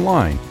us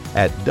online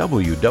at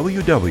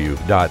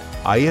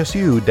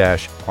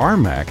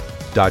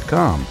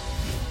www.isu-rmac.com.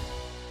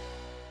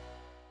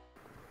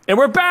 And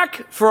we're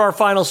back for our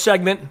final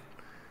segment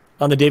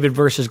on the David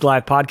versus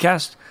Goliath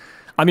podcast.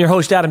 I'm your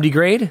host, Adam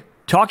DeGrade,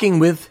 talking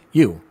with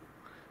you,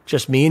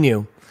 just me and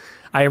you.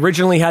 I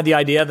originally had the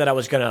idea that I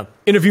was going to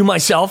interview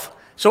myself.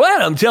 So,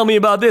 Adam, tell me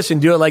about this,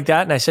 and do it like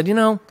that. And I said,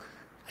 I'd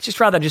just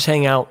rather just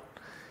hang out,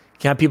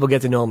 have people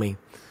get to know me.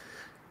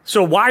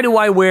 So why do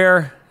I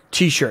wear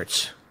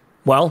T-shirts?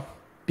 Well,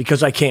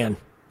 because I can.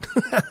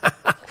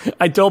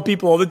 I tell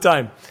people all the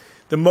time,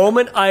 the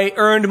moment I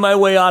earned my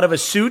way out of a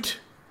suit,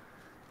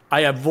 I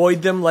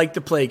avoid them like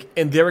the plague.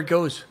 And there it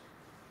goes.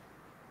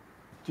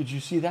 Did you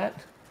see that?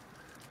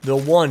 The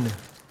one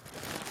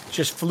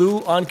just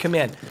flew on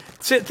command.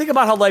 Think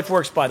about how life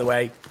works, by the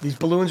way. These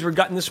balloons were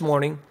gotten this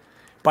morning.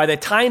 By the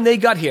time they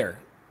got here,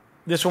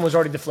 this one was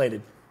already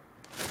deflated.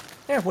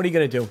 What are you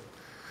going to do?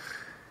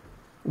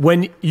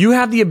 When you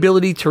have the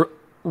ability to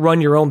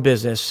run your own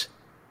business,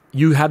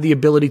 you have the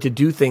ability to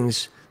do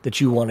things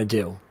that you want to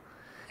do.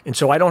 And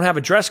so I don't have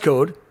a dress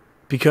code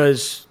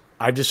because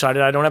I've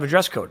decided I don't have a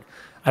dress code.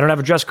 I don't have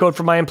a dress code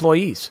for my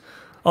employees.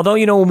 Although,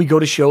 when we go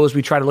to shows,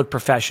 we try to look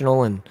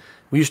professional, and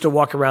we used to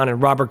walk around in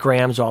Robert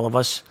Graham's, all of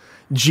us,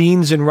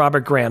 jeans and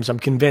Robert Graham's. I'm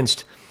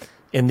convinced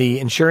in the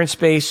insurance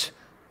space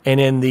and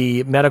in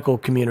the medical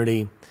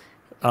community.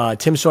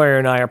 Tim Sawyer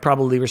and I are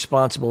probably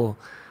responsible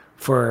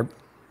for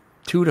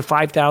 2,000 to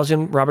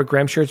 5,000 Robert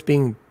Graham shirts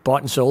being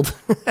bought and sold,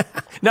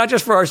 not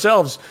just for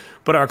ourselves,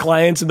 but our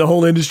clients and the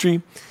whole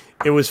industry.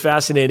 It was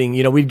fascinating.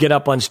 You know, we'd get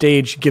up on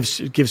stage, give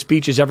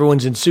speeches.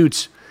 Everyone's in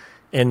suits.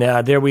 And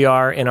there we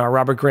are in our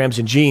Robert Grahams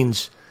and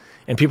jeans.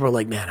 And people are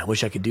like, man, I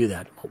wish I could do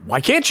that.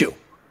 Why can't you?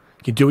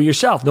 You can do it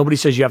yourself. Nobody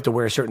says you have to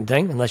wear a certain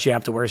thing unless you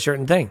have to wear a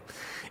certain thing.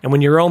 And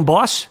when you're your own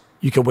boss,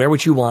 you can wear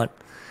what you want.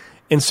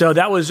 And so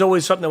that was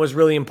always something that was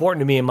really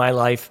important to me in my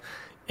life.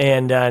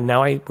 And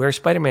now I wear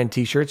Spider-Man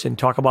t-shirts and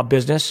talk about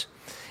business.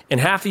 And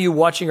half of you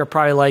watching are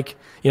probably like,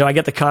 you know, I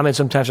get the comments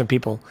sometimes from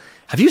people,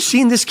 have you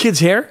seen this kid's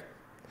hair?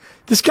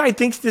 This guy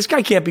thinks this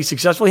guy can't be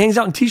successful. He hangs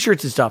out in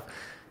t-shirts and stuff.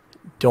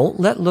 Don't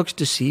let looks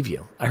deceive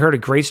you. I heard a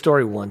great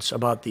story once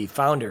about the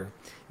founder,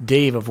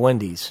 Dave of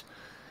Wendy's.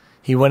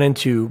 He went in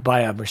to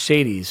buy a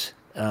Mercedes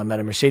at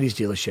a Mercedes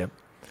dealership.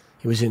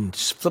 He was in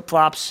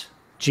flip-flops,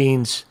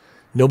 jeans.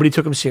 Nobody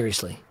took him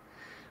seriously.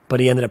 But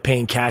he ended up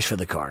paying cash for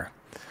the car.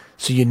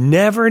 So you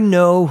never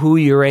know who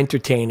you're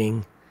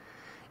entertaining,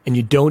 and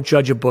you don't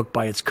judge a book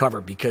by its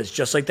cover, because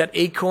just like that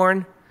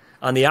acorn,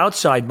 on the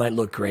outside might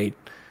look great.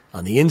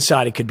 On the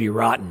inside, it could be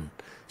rotten.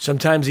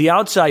 Sometimes the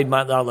outside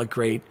might not look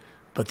great,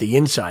 but the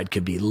inside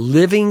could be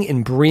living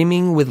and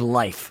brimming with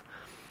life.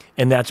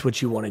 And that's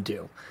what you want to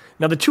do.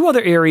 Now, the two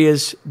other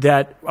areas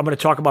that I'm going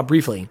to talk about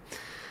briefly,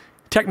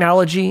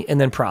 technology and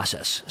then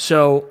process.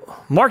 So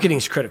marketing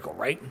is critical,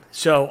 right?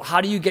 So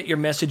how do you get your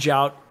message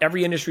out?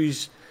 Every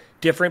industry's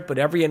different, but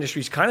every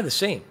industry is kind of the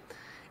same.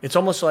 It's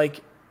almost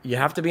like you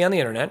have to be on the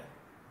internet.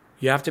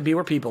 You have to be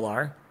where people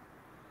are.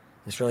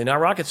 It's really not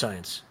rocket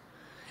science.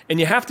 And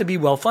you have to be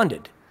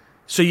well-funded.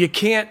 So you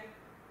can't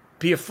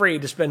be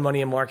afraid to spend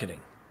money in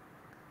marketing.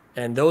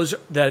 And those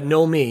that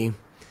know me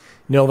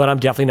know that I'm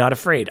definitely not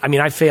afraid. I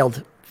mean, I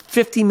failed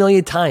 50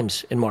 million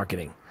times in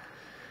marketing,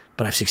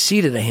 but I've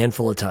succeeded a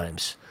handful of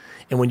times.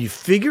 And when you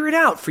figure it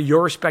out for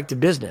your respective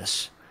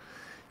business,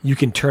 you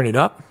can turn it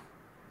up,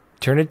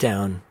 turn it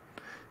down,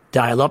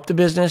 dial up the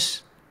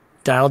business,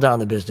 dial down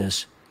the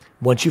business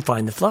once you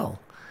find the flow.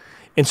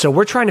 And so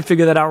we're trying to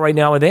figure that out right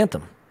now with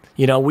Anthem.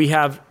 You know,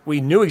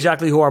 we knew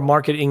exactly who our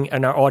marketing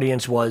and our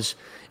audience was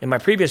in my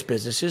previous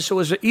businesses, so it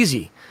was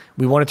easy.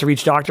 We wanted to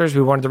reach doctors,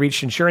 we wanted to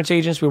reach insurance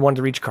agents, we wanted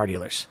to reach car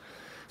dealers.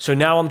 So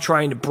now I'm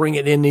trying to bring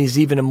it in as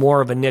even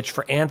more of a niche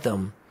for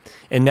Anthem.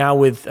 And now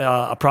with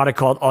a product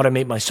called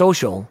Automate My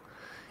Social,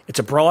 it's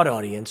a broad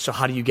audience, so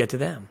how do you get to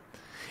them?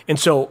 And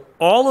so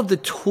all of the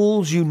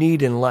tools you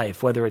need in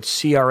life, whether it's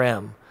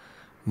CRM,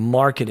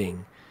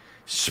 marketing,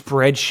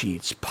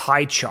 spreadsheets,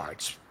 pie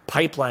charts,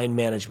 pipeline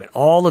management,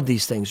 all of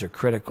these things are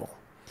critical.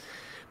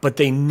 But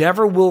they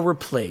never will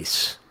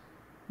replace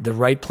the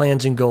right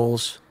plans and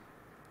goals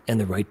and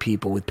the right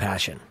people with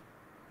passion.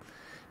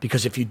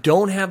 Because if you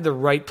don't have the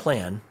right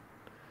plan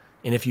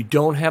and if you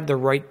don't have the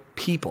right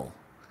people,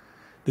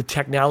 the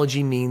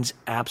technology means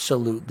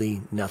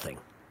absolutely nothing.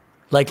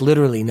 Like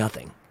literally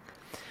nothing.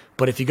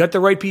 But if you got the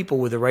right people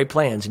with the right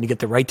plans and you get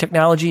the right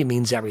technology, it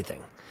means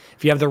everything.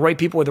 If you have the right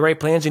people with the right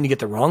plans and you get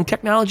the wrong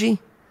technology,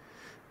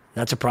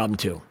 that's a problem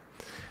too.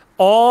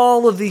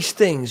 All of these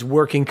things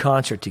work in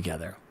concert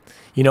together.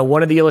 You know,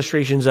 one of the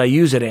illustrations I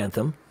use at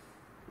Anthem,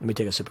 let me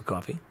take a sip of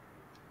coffee,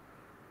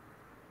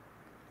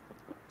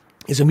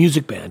 is a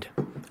music band.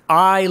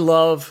 I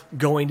love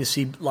going to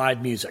see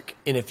live music.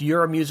 And if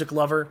you're a music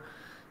lover,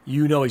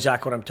 you know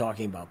exactly what I'm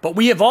talking about. But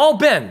we have all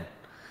been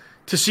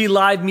to see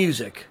live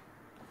music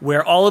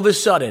where all of a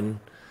sudden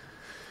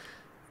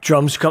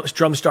drum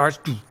starts,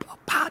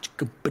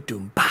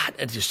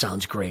 it just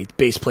sounds great.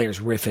 Bass player's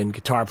riffing,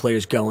 guitar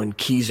player's going,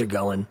 keys are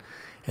going,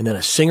 and then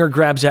a singer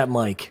grabs that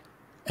mic,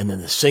 and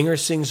then the singer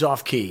sings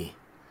off key,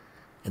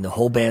 and the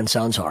whole band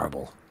sounds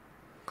horrible.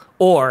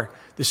 Or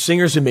the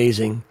singer's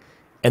amazing,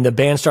 and the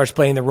band starts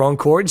playing the wrong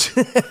chords.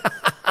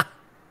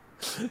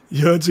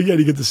 Once again,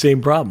 you get the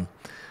same problem.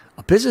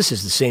 A business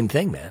is the same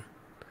thing, man.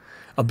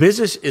 A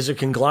business is a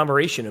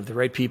conglomeration of the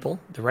right people,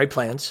 the right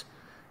plans,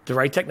 the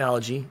right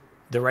technology,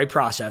 the right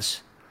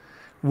process,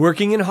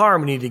 working in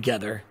harmony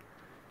together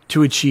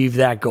to achieve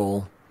that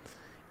goal,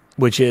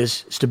 which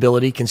is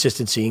stability,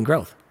 consistency, and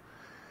growth.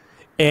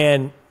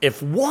 And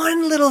if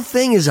one little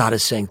thing is out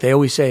of sync, they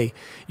always say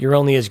you're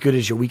only as good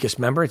as your weakest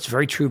member. It's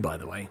very true, by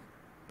the way.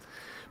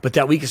 But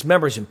that weakest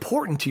member is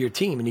important to your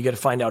team, and you got to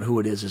find out who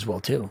it is as well,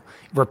 too.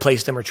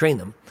 Replace them or train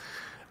them.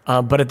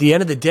 But at the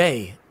end of the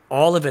day,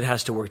 all of it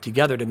has to work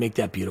together to make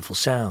that beautiful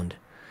sound.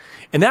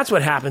 And that's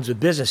what happens with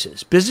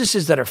businesses.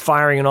 Businesses that are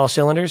firing on all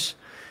cylinders,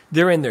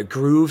 they're in their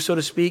groove, so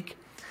to speak.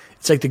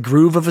 It's like the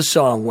groove of a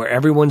song where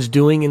everyone's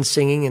doing and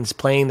singing and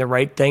playing the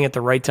right thing at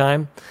the right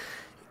time,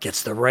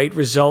 gets the right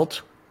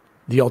result.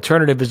 The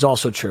alternative is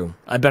also true.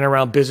 I've been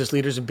around business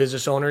leaders and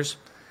business owners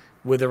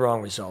with the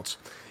wrong results.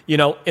 You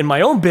know, in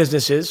my own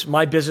businesses,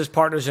 my business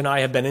partners and I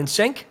have been in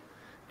sync,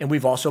 and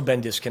we've also been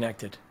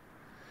disconnected.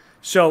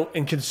 So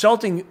in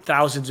consulting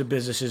thousands of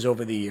businesses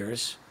over the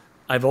years,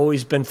 I've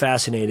always been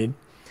fascinated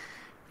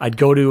I'd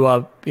go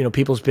to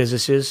people's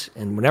businesses,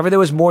 and whenever there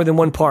was more than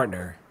one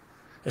partner,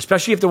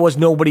 especially if there was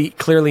nobody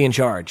clearly in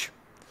charge,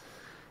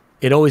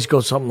 it always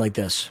goes something like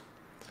this.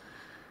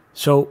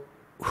 So,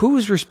 who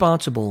is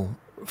responsible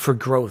for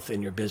growth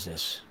in your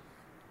business?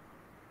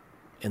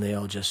 And they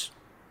all just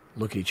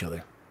look at each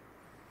other.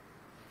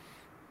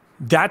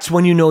 That's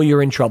when you know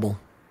you're in trouble.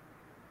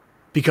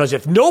 Because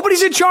if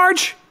nobody's in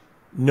charge,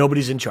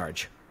 nobody's in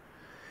charge.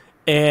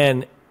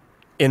 And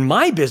in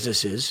my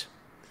businesses,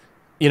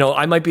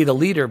 I might be the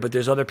leader, but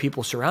there's other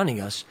people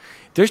surrounding us.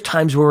 There's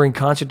times where we're in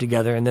concert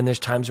together, and then there's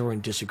times where we're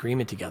in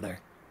disagreement together.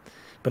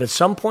 But at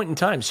some point in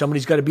time,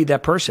 somebody's got to be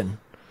that person,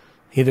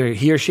 either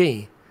he or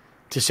she,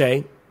 to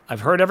say,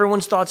 I've heard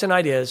everyone's thoughts and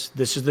ideas.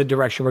 This is the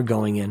direction we're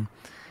going in,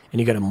 and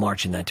you got to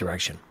march in that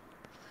direction.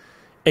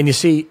 And you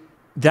see,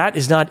 that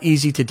is not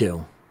easy to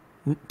do.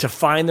 To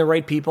find the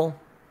right people,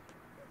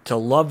 to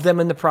love them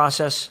in the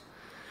process,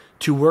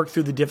 to work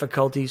through the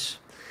difficulties.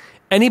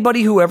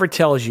 Anybody who ever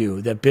tells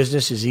you that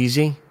business is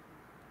easy,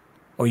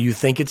 or you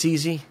think it's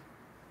easy,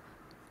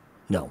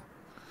 no.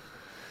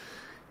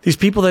 These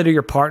people that are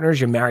your partners,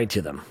 you're married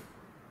to them.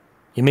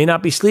 You may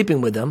not be sleeping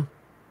with them.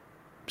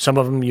 Some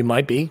of them you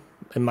might be.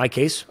 In my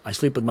case, I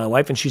sleep with my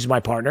wife and she's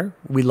my partner.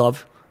 We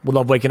love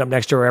waking up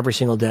next to her every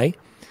single day.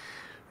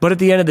 But at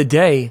the end of the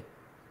day,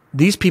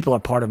 these people are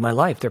part of my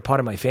life. They're part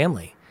of my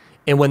family.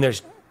 And when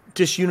there's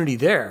disunity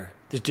there's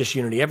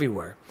disunity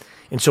everywhere.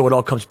 And so it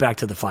all comes back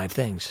to the 5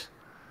 things.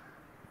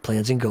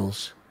 Plans and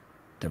goals,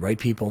 the right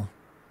people.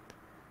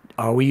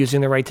 Are we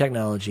using the right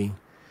technology?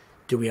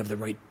 Do we have the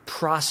right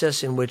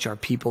process in which our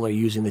people are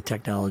using the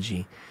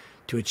technology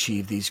to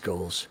achieve these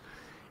goals?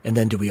 And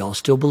then do we all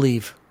still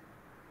believe?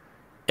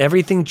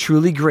 Everything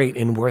truly great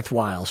and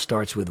worthwhile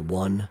starts with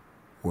one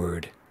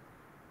word,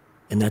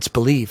 and that's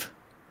believe.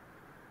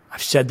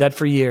 I've said that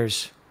for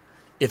years.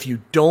 If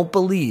you don't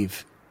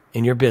believe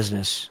in your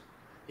business,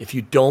 if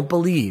you don't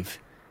believe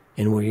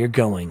in where you're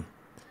going,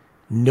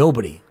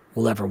 nobody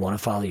will ever want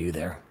to follow you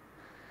there.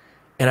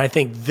 And I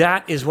think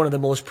that is one of the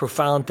most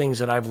profound things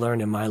that I've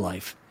learned in my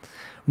life.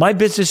 My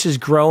businesses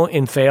grow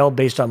and fail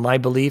based on my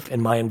belief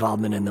and my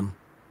involvement in them.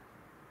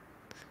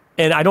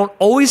 And I don't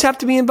always have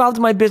to be involved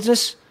in my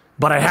business,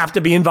 but I have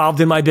to be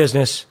involved in my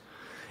business.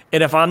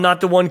 And if I'm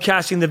not the one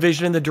casting the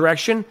vision and the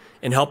direction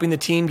and helping the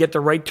team get the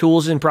right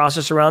tools and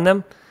process around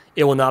them,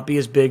 it will not be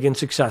as big and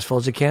successful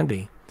as it can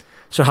be.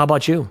 So how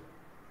about you?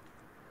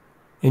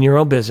 In your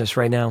own business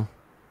right now,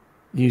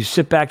 you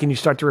sit back and you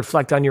start to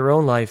reflect on your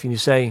own life and you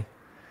say,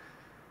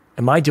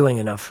 am I doing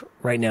enough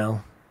right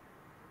now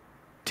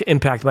to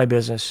impact my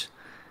business?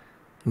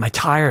 Am I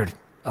tired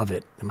of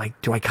it?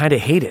 Do I kind of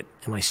hate it?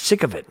 Am I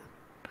sick of it?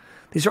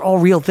 These are all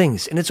real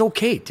things, and it's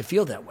okay to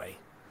feel that way.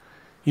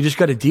 You just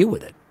got to deal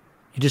with it.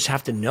 You just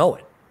have to know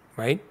it,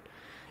 right?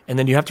 And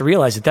then you have to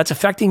realize that that's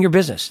affecting your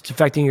business. It's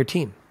affecting your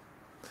team.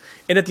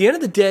 And at the end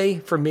of the day,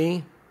 for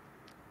me,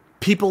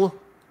 people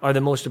are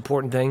the most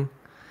important thing,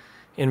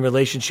 and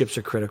relationships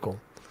are critical.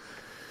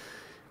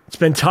 It's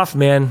been tough,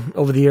 man,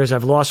 over the years.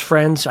 I've lost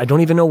friends. I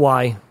don't even know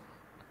why.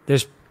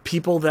 There's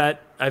people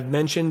that I've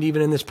mentioned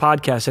even in this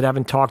podcast that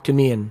haven't talked to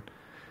me in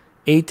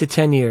 8 to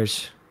 10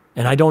 years,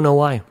 and I don't know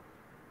why.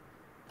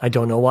 I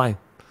don't know why.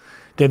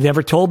 They've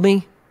never told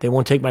me. They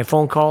won't take my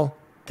phone call.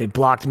 They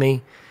blocked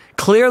me.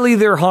 Clearly,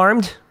 they're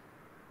harmed,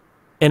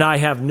 and I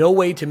have no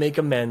way to make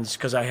amends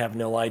because I have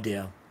no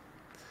idea.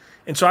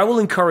 And so I will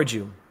encourage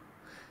you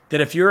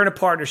that if you're in a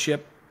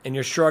partnership and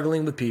you're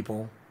struggling with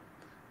people,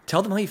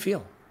 tell them how you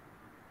feel.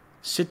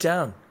 Sit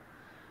down.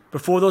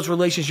 Before those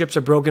relationships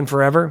are broken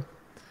forever,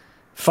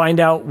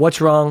 find out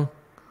what's wrong.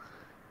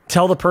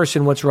 Tell the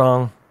person what's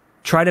wrong.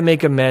 Try to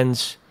make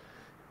amends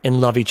and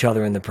love each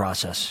other in the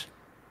process.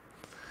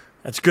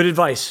 That's good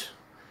advice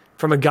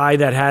from a guy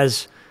that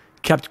has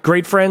kept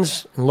great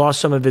friends and lost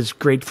some of his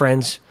great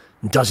friends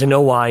and doesn't know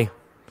why.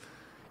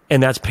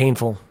 And that's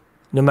painful.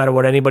 No matter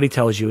what anybody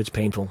tells you, it's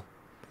painful.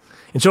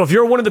 And so if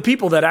you're one of the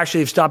people that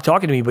actually have stopped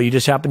talking to me, but you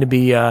just happen to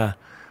be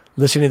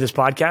listening to this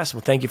podcast,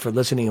 well, thank you for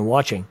listening and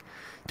watching.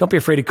 Don't be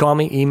afraid to call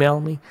me,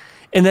 email me.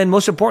 And then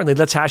most importantly,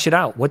 let's hash it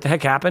out. What the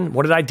heck happened?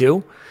 What did I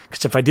do?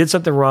 Because if I did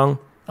something wrong,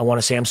 I want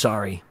to say I'm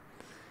sorry.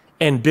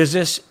 And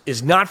business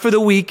is not for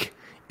the weak.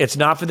 It's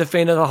not for the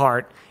faint of the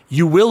heart.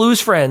 You will lose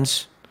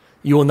friends.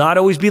 You will not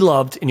always be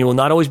loved, and you will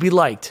not always be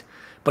liked.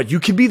 But you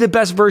can be the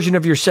best version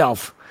of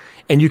yourself,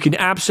 and you can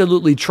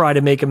absolutely try to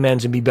make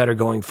amends and be better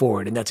going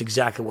forward. And that's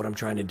exactly what I'm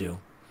trying to do.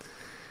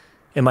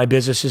 In my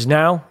businesses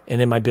now,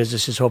 and in my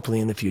businesses hopefully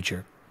in the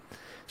future.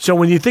 So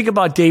when you think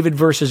about David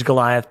versus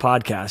Goliath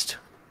podcast,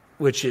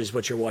 which is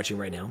what you're watching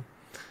right now,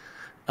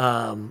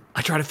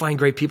 I try to find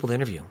great people to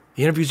interview.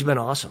 The interviews have been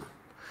awesome.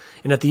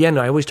 And at the end,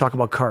 I always talk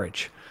about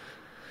courage.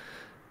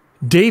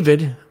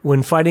 David,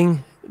 when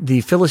fighting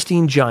the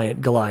Philistine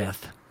giant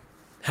Goliath,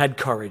 had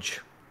courage.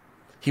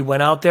 He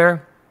went out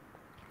there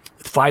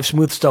with 5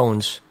 smooth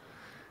stones,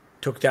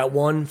 took that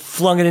one,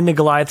 flung it into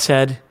Goliath's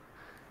head,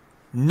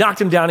 knocked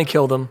him down and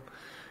killed him,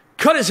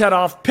 cut his head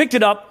off, picked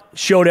it up,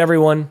 showed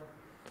everyone.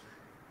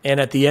 And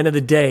at the end of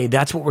the day,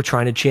 that's what we're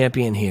trying to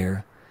champion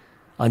here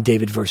on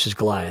David versus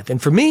Goliath.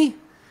 And for me,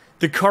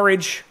 the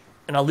courage,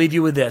 and I'll leave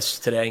you with this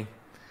today,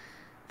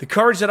 the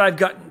courage that I've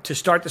gotten to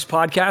start this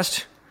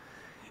podcast,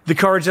 the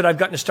courage that I've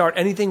gotten to start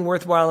anything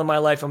worthwhile in my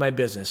life or my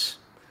business,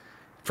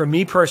 for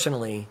me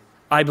personally,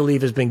 I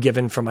believe has been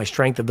given from my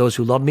strength of those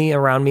who love me,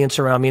 around me, and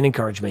surround me and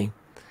encourage me.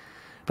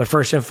 But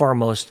first and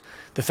foremost,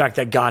 the fact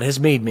that God has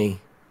made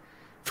me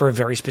for a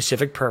very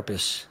specific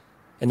purpose,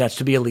 and that's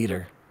to be a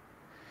leader.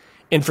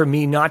 And for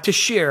me not to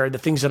share the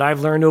things that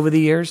I've learned over the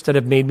years that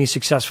have made me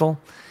successful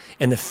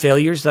and the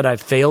failures that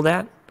I've failed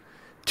at,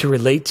 to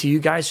relate to you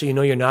guys so you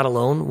know you're not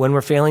alone when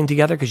we're failing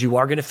together, because you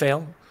are going to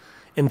fail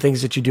in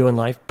things that you do in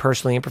life,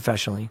 personally and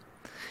professionally,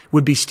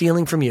 would be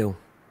stealing from you.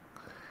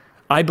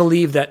 I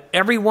believe that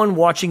everyone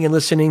watching and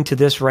listening to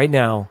this right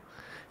now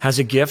has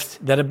a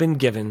gift that have been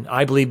given,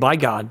 I believe, by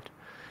God,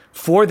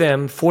 for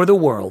them, for the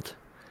world,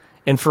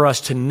 and for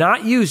us to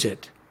not use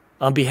it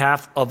on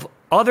behalf of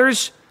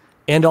others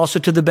and also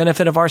to the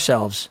benefit of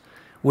ourselves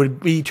would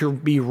be to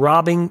be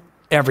robbing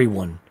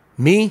everyone,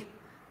 me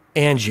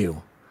and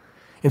you.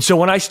 And so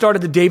when I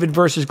started the David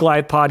versus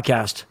Goliath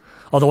podcast,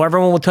 although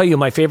everyone will tell you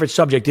my favorite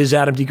subject is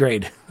Adam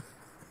DeGrade,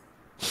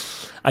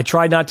 I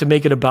tried not to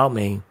make it about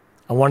me.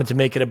 I wanted to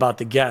make it about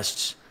the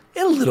guests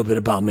and a little bit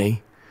about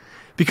me,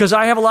 because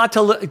I have a lot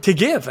to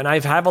give and I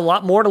have a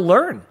lot more to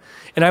learn.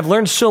 And I've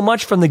learned so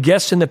much from the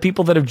guests and the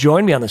people that have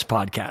joined me on this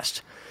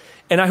podcast.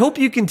 And I hope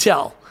you can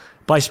tell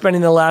by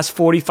spending the last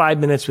 45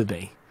 minutes with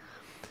me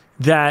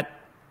that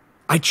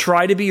I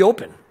try to be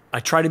open. I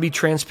try to be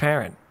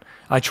transparent.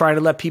 I try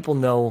to let people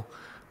know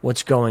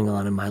what's going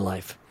on in my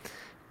life.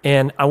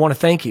 And I want to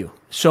thank you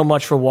so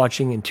much for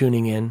watching and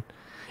tuning in.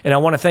 And I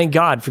want to thank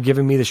God for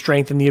giving me the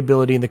strength and the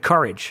ability and the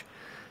courage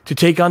to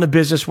take on the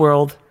business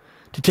world,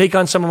 to take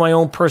on some of my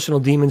own personal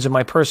demons in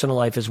my personal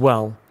life as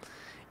well.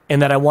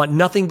 And that I want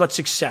nothing but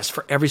success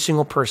for every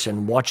single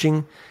person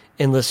watching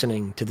and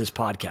listening to this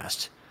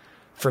podcast.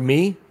 For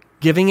me,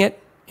 giving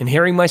it and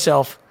hearing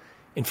myself,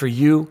 and for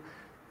you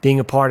being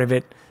a part of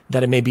it,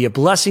 that it may be a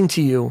blessing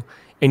to you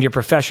in your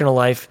professional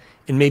life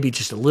and maybe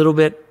just a little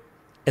bit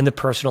in the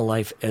personal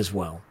life as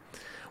well.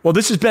 Well,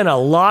 this has been a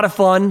lot of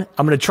fun.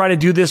 I'm going to try to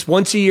do this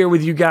once a year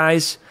with you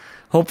guys,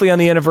 hopefully on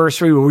the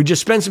anniversary, where we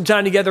just spend some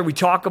time together. We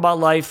talk about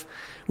life.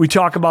 We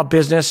talk about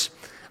business.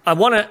 I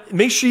want to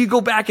make sure you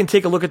go back and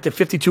take a look at the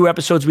 52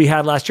 episodes we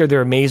had last year.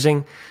 They're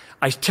amazing.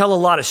 I tell a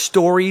lot of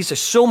stories. There's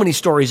so many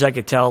stories I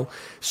could tell,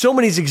 so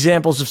many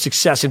examples of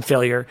success and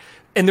failure.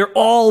 And they're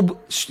all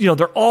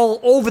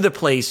over the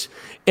place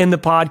in the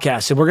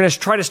podcast. And we're going to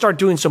try to start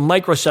doing some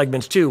micro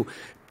segments too,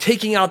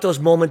 taking out those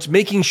moments,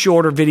 making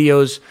shorter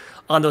videos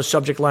on those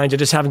subject lines. I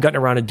just haven't gotten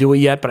around to do it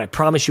yet, but I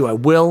promise you I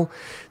will.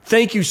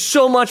 Thank you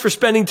so much for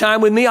spending time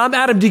with me. I'm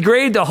Adam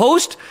DeGrade, the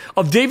host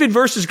of David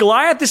versus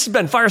Goliath. This has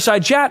been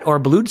Fireside Chat, or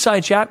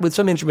Balloonside Chat with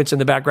some instruments in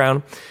the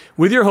background,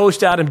 with your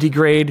host, Adam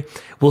DeGrade.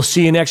 We'll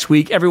see you next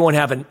week. Everyone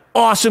have an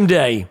awesome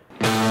day.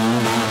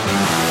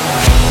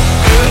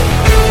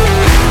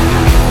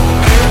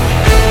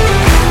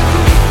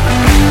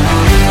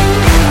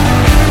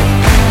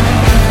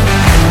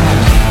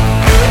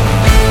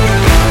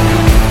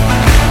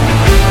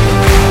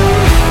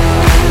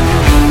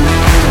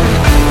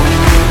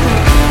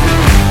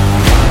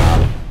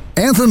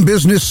 Anthem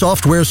Business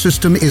Software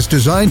System is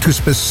designed to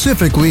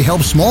specifically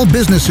help small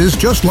businesses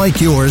just like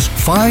yours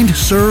find,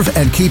 serve,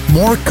 and keep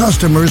more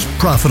customers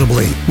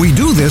profitably. We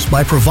do this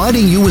by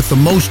providing you with the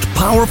most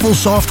powerful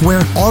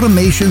software,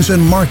 automations,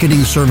 and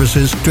marketing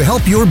services to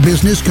help your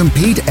business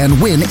compete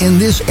and win in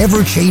this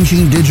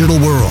ever-changing digital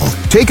world.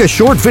 Take a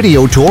short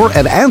video tour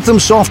at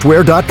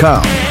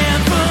anthemsoftware.com.